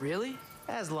 Really?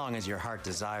 As long as your heart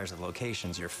desires the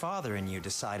locations your father and you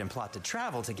decide and plot to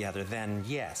travel together, then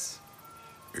yes.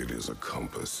 It is a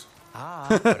compass.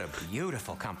 Ah, what a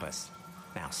beautiful compass.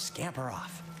 Now scamper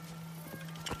off.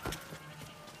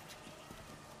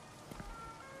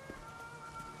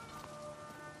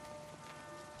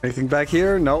 Anything back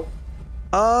here? Nope.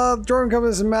 Drawing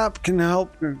compass and map can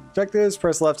help objectives.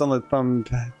 Press left on the thumb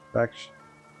back.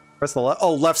 Press the left.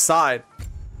 Oh, left side.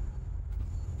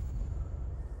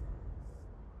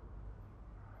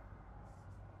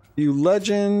 View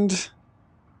legend.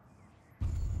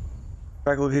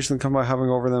 Track location come by hovering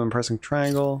over them and pressing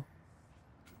triangle.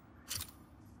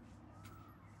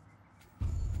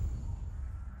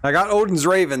 I got Odin's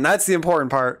Raven. That's the important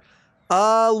part.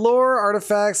 Lore,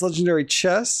 artifacts, legendary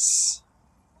chests.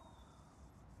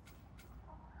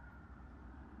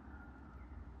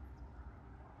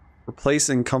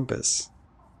 Replacing compass.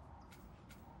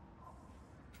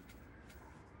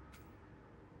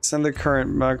 Send the current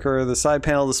marker. The side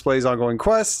panel displays ongoing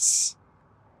quests.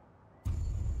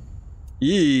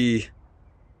 Yee.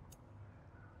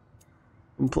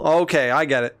 Okay, I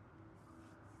get it.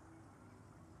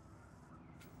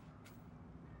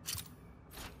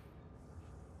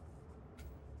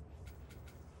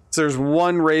 So there's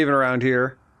one raven around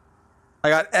here. I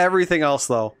got everything else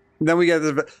though. And then we get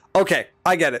the... Okay,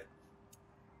 I get it.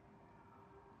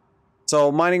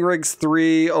 So mining rigs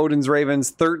 3, Odin's Ravens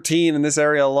 13 in this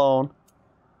area alone.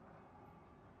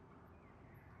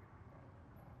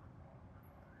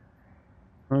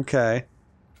 Okay.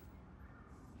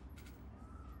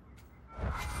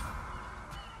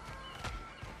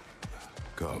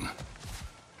 Come.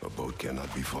 A boat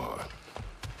cannot be far.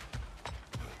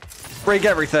 Break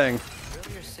everything.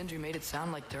 Earlier, Sindri made it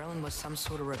sound like Derlin was some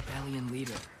sort of rebellion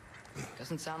leader.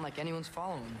 Doesn't sound like anyone's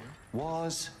following him.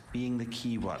 Was being the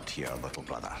key word here, little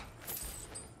brother.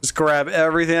 Just grab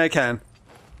everything I can.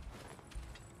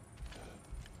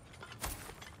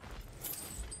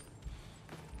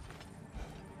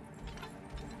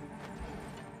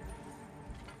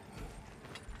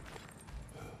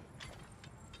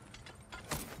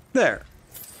 There.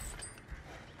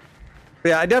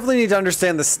 Yeah, I definitely need to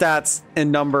understand the stats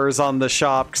and numbers on the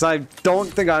shop because I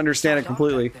don't think I understand it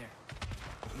completely.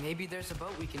 Maybe there's a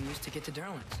boat we can use to get to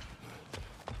Derlin's.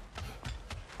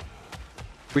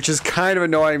 Which is kind of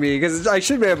annoying me because I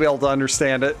should be able to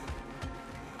understand it.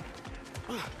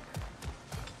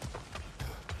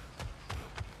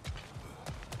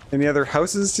 Any other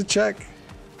houses to check?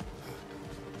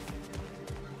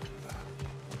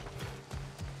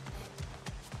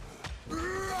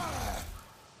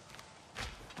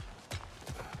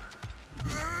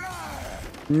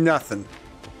 Nothing.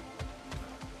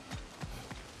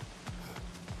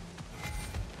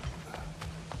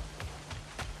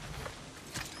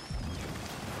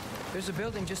 There's a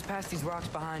building just past these rocks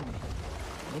behind me.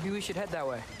 Maybe we should head that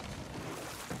way.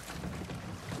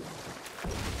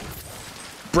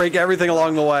 Break everything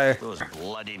along the way. Those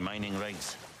bloody mining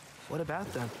rigs. What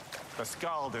about them? The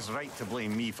Skald is right to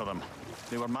blame me for them.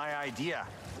 They were my idea.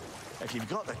 If you've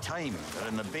got the time, they're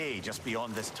in the bay just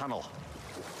beyond this tunnel.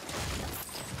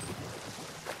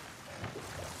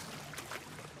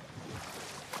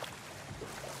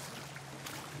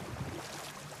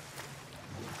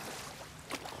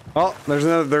 Oh, there's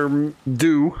another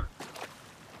do.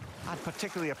 I'd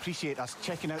particularly appreciate us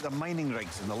checking out the mining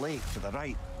rigs in the lake to the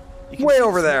right. You can Way see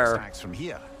over the there. smokestacks from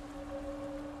here.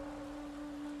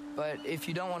 But if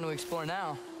you don't want to explore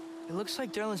now, it looks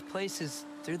like Derlin's place is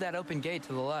through that open gate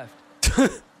to the left.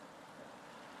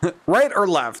 Right or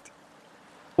left?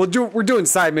 We're doing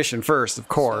side mission first, of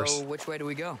course. So which way do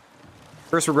we go?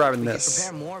 First, we're grabbing We can this.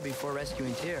 prepare more before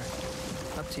rescuing Tyr.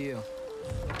 Up to you.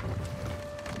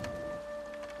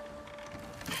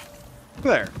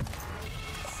 There.